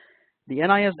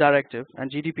NIS directive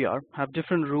and GDPR have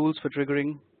different rules for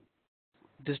triggering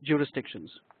these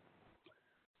jurisdictions,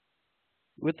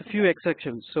 with a few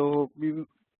exceptions. So,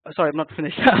 sorry, I'm not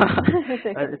finished.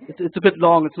 It's a bit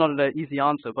long. It's not an easy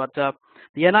answer. But the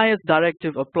NIS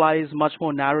directive applies much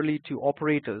more narrowly to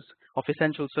operators of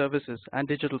essential services and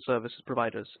digital services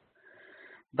providers.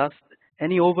 Thus,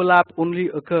 any overlap only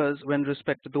occurs when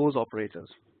respect to those operators.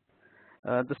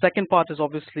 The second part is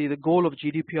obviously the goal of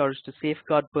GDPR is to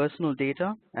safeguard personal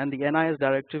data, and the NIS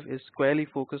directive is squarely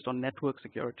focused on network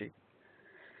security.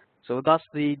 So thus,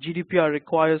 the GDPR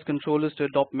requires controllers to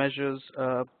adopt measures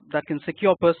that can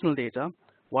secure personal data,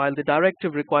 while the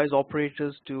directive requires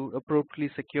operators to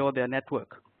appropriately secure their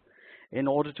network in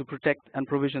order to protect and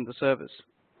provision the service.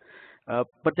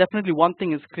 But definitely one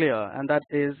thing is clear, and that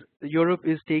is Europe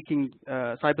is taking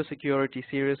cybersecurity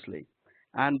seriously,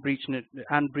 and breach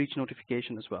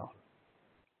notification as well.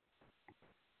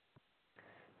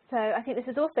 So I think this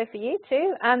is also for you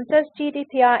too. Does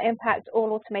GDPR impact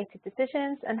all automated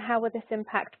decisions, and how will this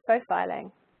impact profiling?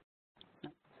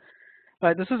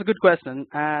 Right, this is a good question,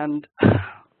 and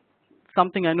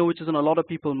something I know which is in a lot of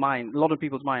people's mind,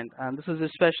 and this is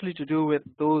especially to do with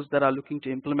those that are looking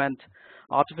to implement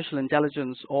artificial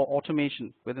intelligence or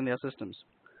automation within their systems.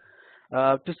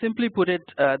 To simply put it,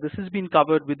 this has been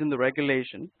covered within the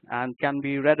regulation and can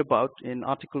be read about in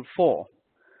Article 4,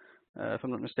 if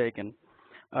I'm not mistaken.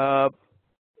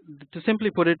 To simply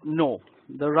put it, no.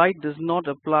 The right does not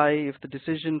apply if the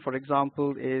decision, for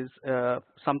example, is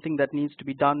something that needs to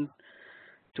be done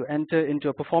to enter into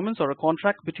a performance or a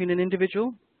contract between an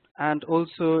individual, and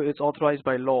also it's authorized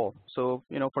by law. So,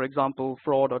 for example,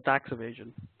 fraud or tax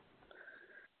evasion.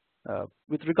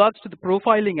 With regards to the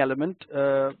profiling element,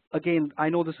 again, I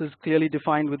know this is clearly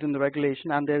defined within the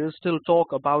regulation, and there is still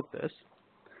talk about this,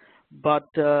 but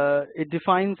it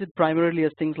defines it primarily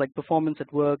as things like performance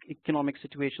at work, economic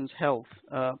situations, health.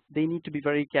 They need to be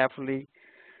very carefully,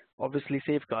 obviously,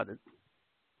 safeguarded.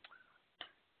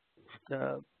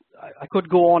 I could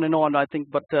go on and on, I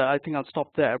think, but I think I'll stop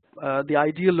there. The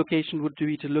ideal location would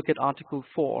be to look at Article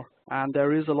 4, and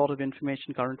there is a lot of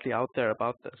information currently out there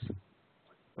about this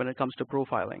when it comes to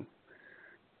profiling.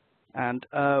 And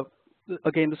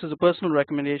again, this is a personal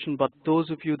recommendation, but those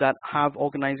of you that have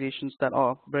organizations that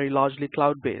are very largely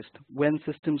cloud-based, when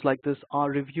systems like this are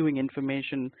reviewing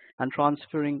information and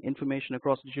transferring information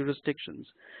across jurisdictions,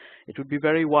 it would be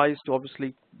very wise to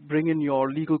obviously bring in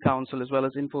your legal counsel as well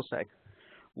as InfoSec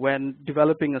when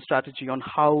developing a strategy on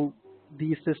how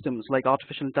these systems like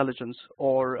artificial intelligence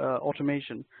or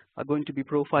automation are going to be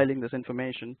profiling this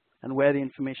information and where the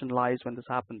information lies when this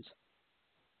happens.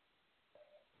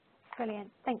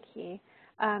 Brilliant, thank you.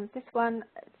 This one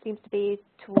seems to be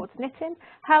towards Nitin.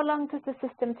 How long does the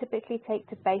system typically take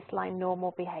to baseline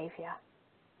normal behavior?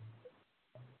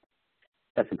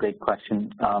 That's a great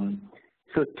question.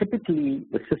 So typically,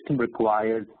 the system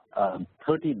requires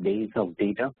 30 days of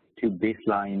data to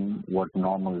baseline what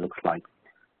normal looks like.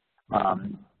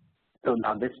 So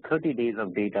now this 30 days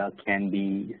of data can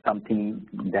be something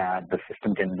that the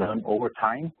system can learn over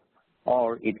time,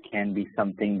 or it can be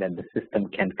something that the system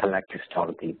can collect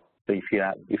historically. So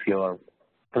if you're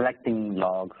collecting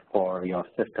logs for your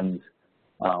systems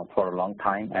for a long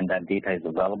time and that data is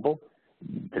available,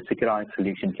 the Securonix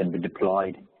solution can be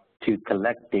deployed to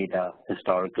collect data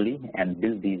historically and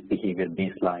build these behavior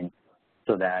baselines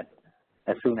so that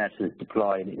as soon as it's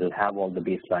deployed, it'll have all the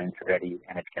baselines ready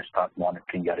and it can start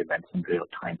monitoring your events in real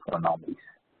time for anomalies.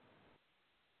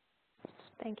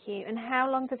 Thank you. And how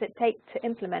long does it take to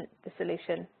implement the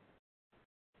solution?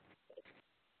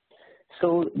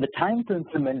 So the time to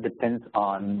implement depends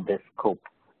on the scope.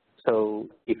 So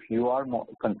if you are more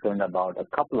concerned about a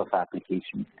couple of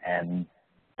applications and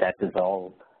that is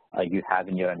all you have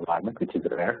in your environment, which is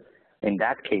rare, in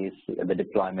that case, the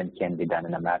deployment can be done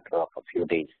in a matter of a few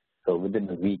days. So within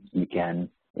a week, you can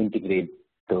integrate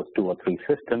those 2 or 3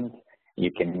 systems.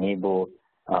 You can enable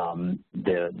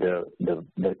the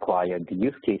required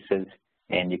use cases,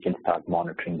 and you can start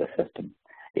monitoring the system.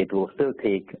 It will still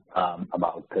take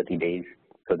about 30 days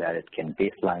so that it can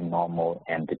baseline normal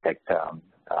and detect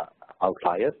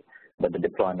outliers, but the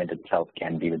deployment itself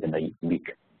can be within a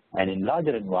week. And in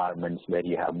larger environments where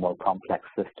you have more complex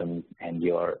systems and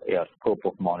your scope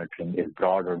of monitoring is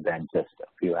broader than just a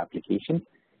few applications,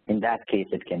 in that case,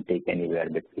 it can take anywhere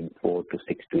between 4 to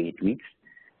 6 to 8 weeks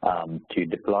to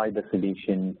deploy the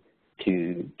solution,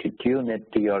 to tune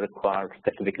it to your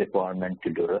specific requirement, to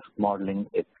do risk modeling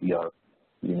if you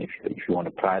want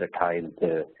to prioritize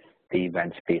the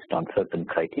events based on certain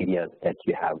criteria that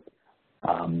you have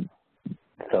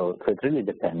So it really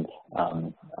depends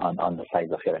on the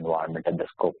size of your environment and the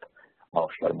scope of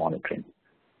your monitoring.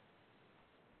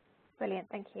 Brilliant,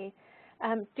 thank you.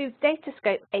 Do data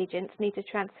scope agents need to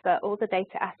transfer all the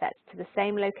data assets to the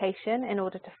same location in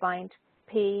order to find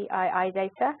PII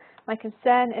data? My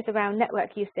concern is around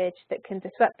network usage that can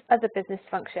disrupt other business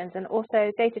functions and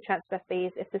also data transfer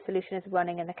fees if the solution is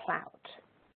running in the cloud.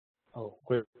 Oh,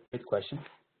 great question.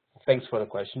 Thanks for the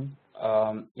question.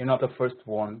 You're not the first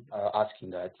one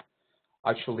asking that.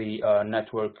 Actually,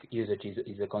 network usage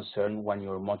is a concern when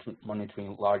you're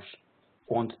monitoring large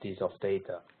quantities of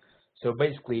data. So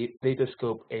basically, data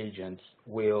scope agents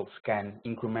will scan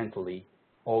incrementally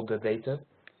all the data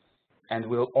and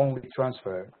will only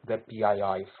transfer the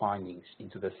PII findings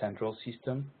into the central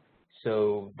system.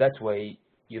 So that way,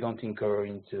 you don't incur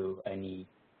into any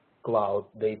cloud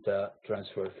data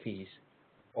transfer fees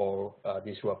or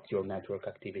disrupt your network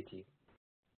activity.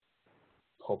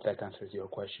 Hope that answers your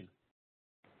question.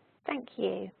 Thank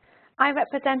you. I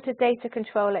represent a data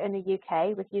controller in the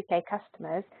UK with UK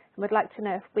customers and would like to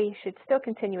know if we should still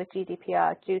continue with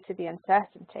GDPR due to the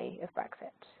uncertainty of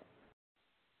Brexit.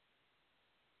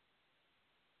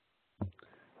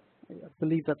 I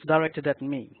believe that's directed at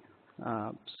me.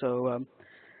 To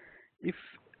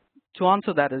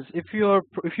answer that is, if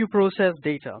you process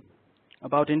data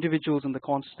about individuals in the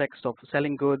context of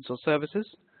selling goods or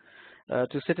services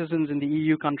to citizens in the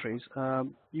EU countries,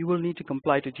 you will need to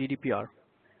comply to GDPR,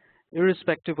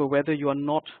 irrespective of whether you are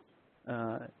not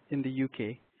in the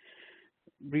UK.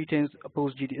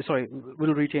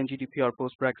 Will retain GDPR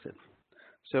post-Brexit.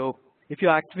 So if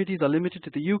your activities are limited to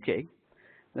the UK,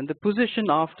 then the position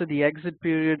after the exit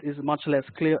period is much less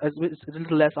clear, it's a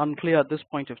little less unclear at this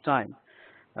point of time.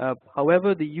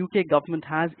 However, the UK government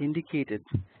has indicated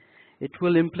it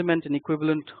will implement an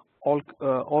equivalent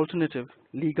alternative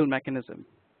legal mechanism.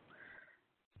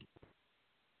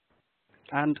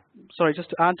 And sorry, just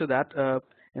to add to that,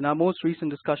 in our most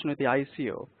recent discussion with the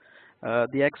ICO,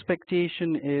 the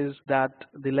expectation is that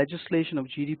the legislation of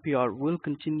GDPR will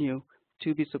continue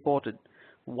to be supported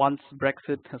once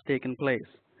Brexit has taken place.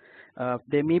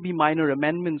 There may be minor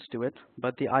amendments to it,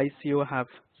 but the ICO have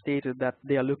stated that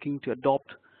they are looking to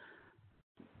adopt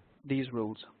these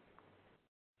rules.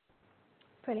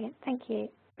 Brilliant, thank you.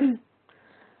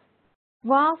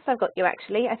 Whilst I've got you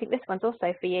actually, I think this one's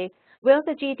also for you. Will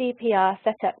the GDPR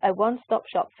set up a one-stop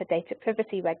shop for data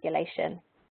privacy regulation?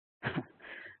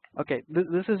 Okay,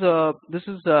 this is a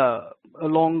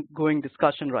long-going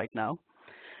discussion right now,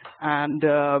 and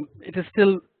it is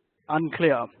still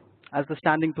unclear as the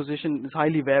standing position is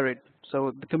highly varied.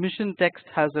 So the Commission text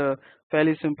has a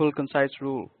fairly simple, concise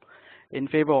rule in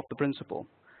favor of the principle,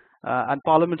 and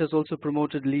Parliament has also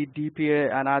promoted lead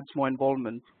DPA and adds more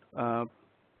involvement.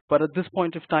 But at this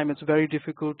point of time, it's very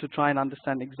difficult to try and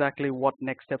understand exactly what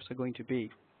next steps are going to be.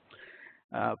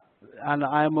 And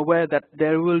I am aware that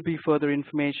there will be further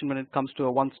information when it comes to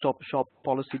a one-stop shop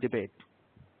policy debate.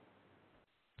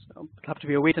 So it'll have to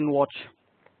be a wait and watch.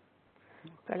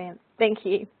 Brilliant, thank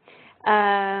you.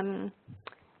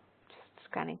 Just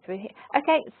scanning through here.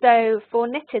 Okay, so for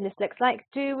knitting, this looks like,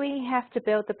 do we have to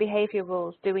build the behavior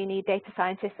rules? Do we need data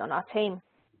scientists on our team?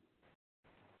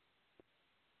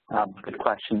 Good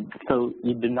question. So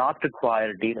you do not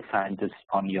require data scientists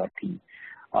on your team.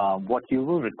 What you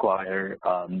will require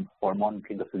for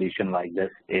monitoring a solution like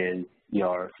this is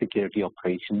your security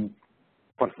operations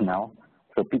personnel,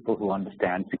 so people who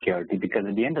understand security, because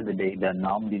at the end of the day, the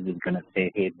anomalies is going to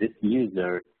say, hey, this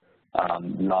user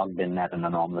logged in at an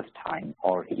anomalous time,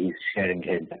 or he's sharing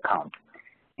his account.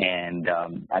 And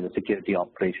as a security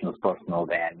operations personnel,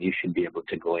 then you should be able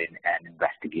to go in and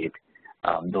investigate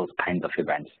those kinds of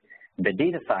events. The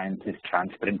data science is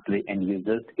transparent to the end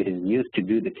users. It is used to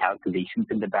do the calculations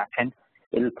in the back end.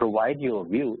 It will provide you a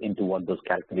view into what those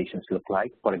calculations look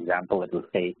like. For example, it will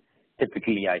say,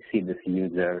 typically I see this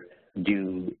user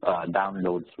do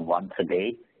downloads once a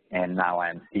day, and now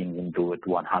I'm seeing him do it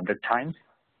 100 times.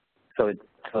 So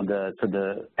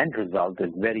the end result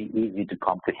is very easy to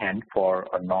comprehend for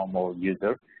a normal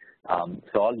user.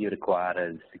 So all you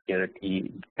require is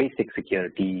security, basic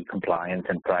security, compliance,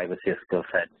 and privacy skill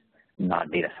sets,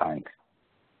 not data science.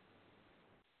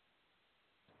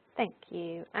 Thank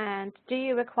you. And do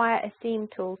you require a SIEM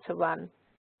tool to run?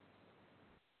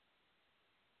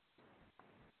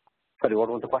 Sorry, what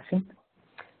was the question?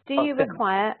 Do you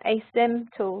require a SIEM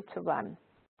tool to run?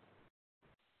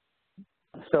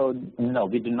 So no,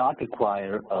 we do not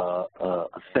require a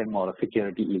SIEM or a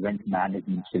security event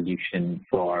management solution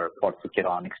for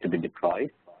Securonix to be deployed.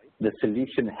 The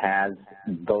solution has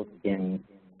built-in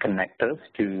connectors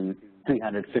to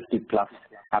 350 plus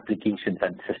applications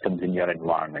and systems in your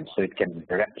environment. So it can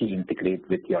directly integrate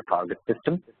with your target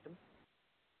system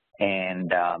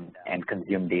and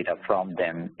consume data from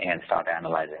them and start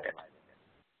analyzing it.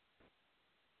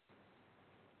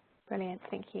 Brilliant,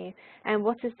 thank you. And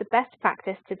what is the best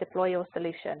practice to deploy your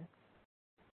solution?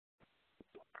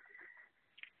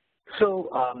 So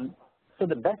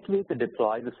the best way to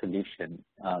deploy the solution,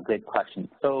 great question.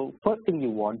 So first thing you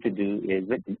want to do is,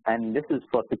 and this is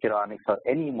for Securonix or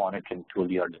any monitoring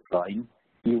tool you're deploying,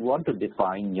 you want to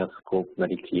define your scope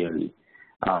very clearly.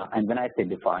 And when I say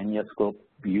define your scope,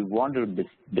 you want to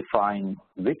define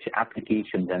which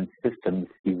applications and systems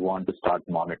you want to start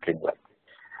monitoring with.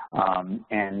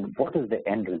 And what is the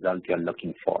end result you're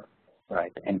looking for,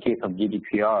 right? In case of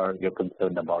GDPR, you're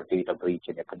concerned about data breach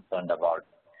and you're concerned about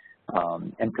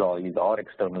employees or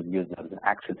external users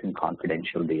accessing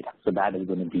confidential data. So that is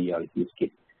going to be your use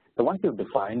case. So once you've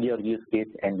defined your use case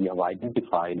and you have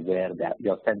identified where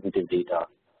your sensitive data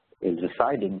is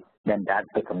residing, then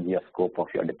that becomes your scope of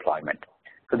your deployment.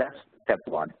 So that's step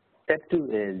one. Step two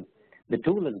is the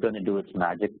tool is going to do its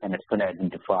magic and it's going to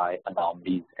identify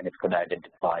anomalies and it's going to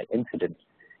identify incidents.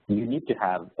 You need to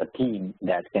have a team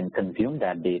that can consume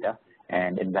that data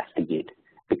and investigate,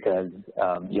 because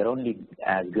you're only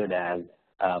as good as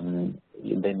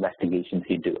the investigations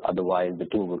you do. Otherwise, the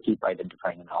tool will keep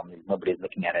identifying anomalies. Nobody's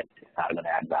looking at it. It's not going to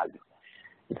add value.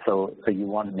 So you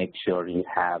want to make sure you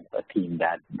have a team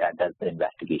that does the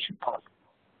investigation part.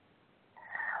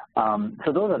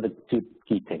 So those are the two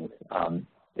key things.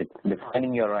 It's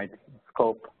defining your right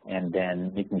scope and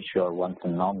then making sure once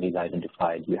an anomaly is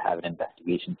identified, you have an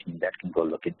investigation team that can go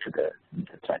look into the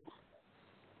threats.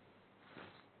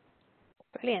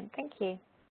 Brilliant, thank you.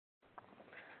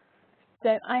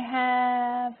 So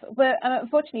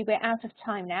unfortunately, we're out of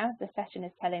time now. The session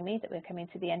is telling me that we're coming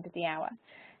to the end of the hour.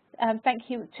 Thank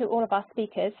you to all of our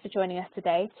speakers for joining us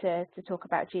today to talk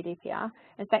about GDPR.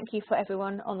 And thank you for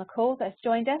everyone on the call that's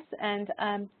joined us. And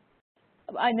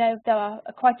I know there are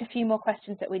quite a few more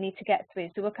questions that we need to get through.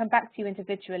 So we'll come back to you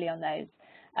individually on those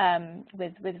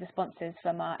with responses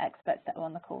from our experts that are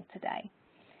on the call today.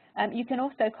 You can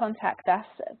also contact us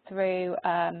through,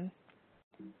 sorry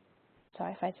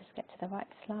if I just get to the right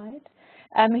slide.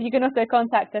 You can also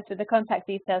contact us with the contact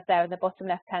details there on the bottom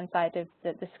left-hand side of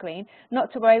the screen.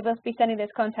 Not to worry, we'll be sending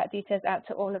those contact details out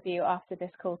to all of you after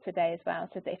this call today as well,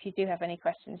 so that if you do have any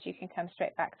questions, you can come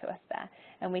straight back to us there,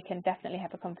 and we can definitely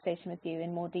have a conversation with you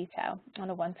in more detail on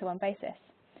a one-to-one basis.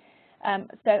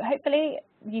 So hopefully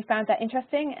you found that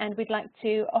interesting, and we'd like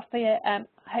to offer you,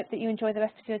 hope that you enjoy the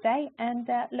rest of your day, and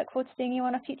look forward to seeing you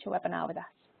on a future webinar with us.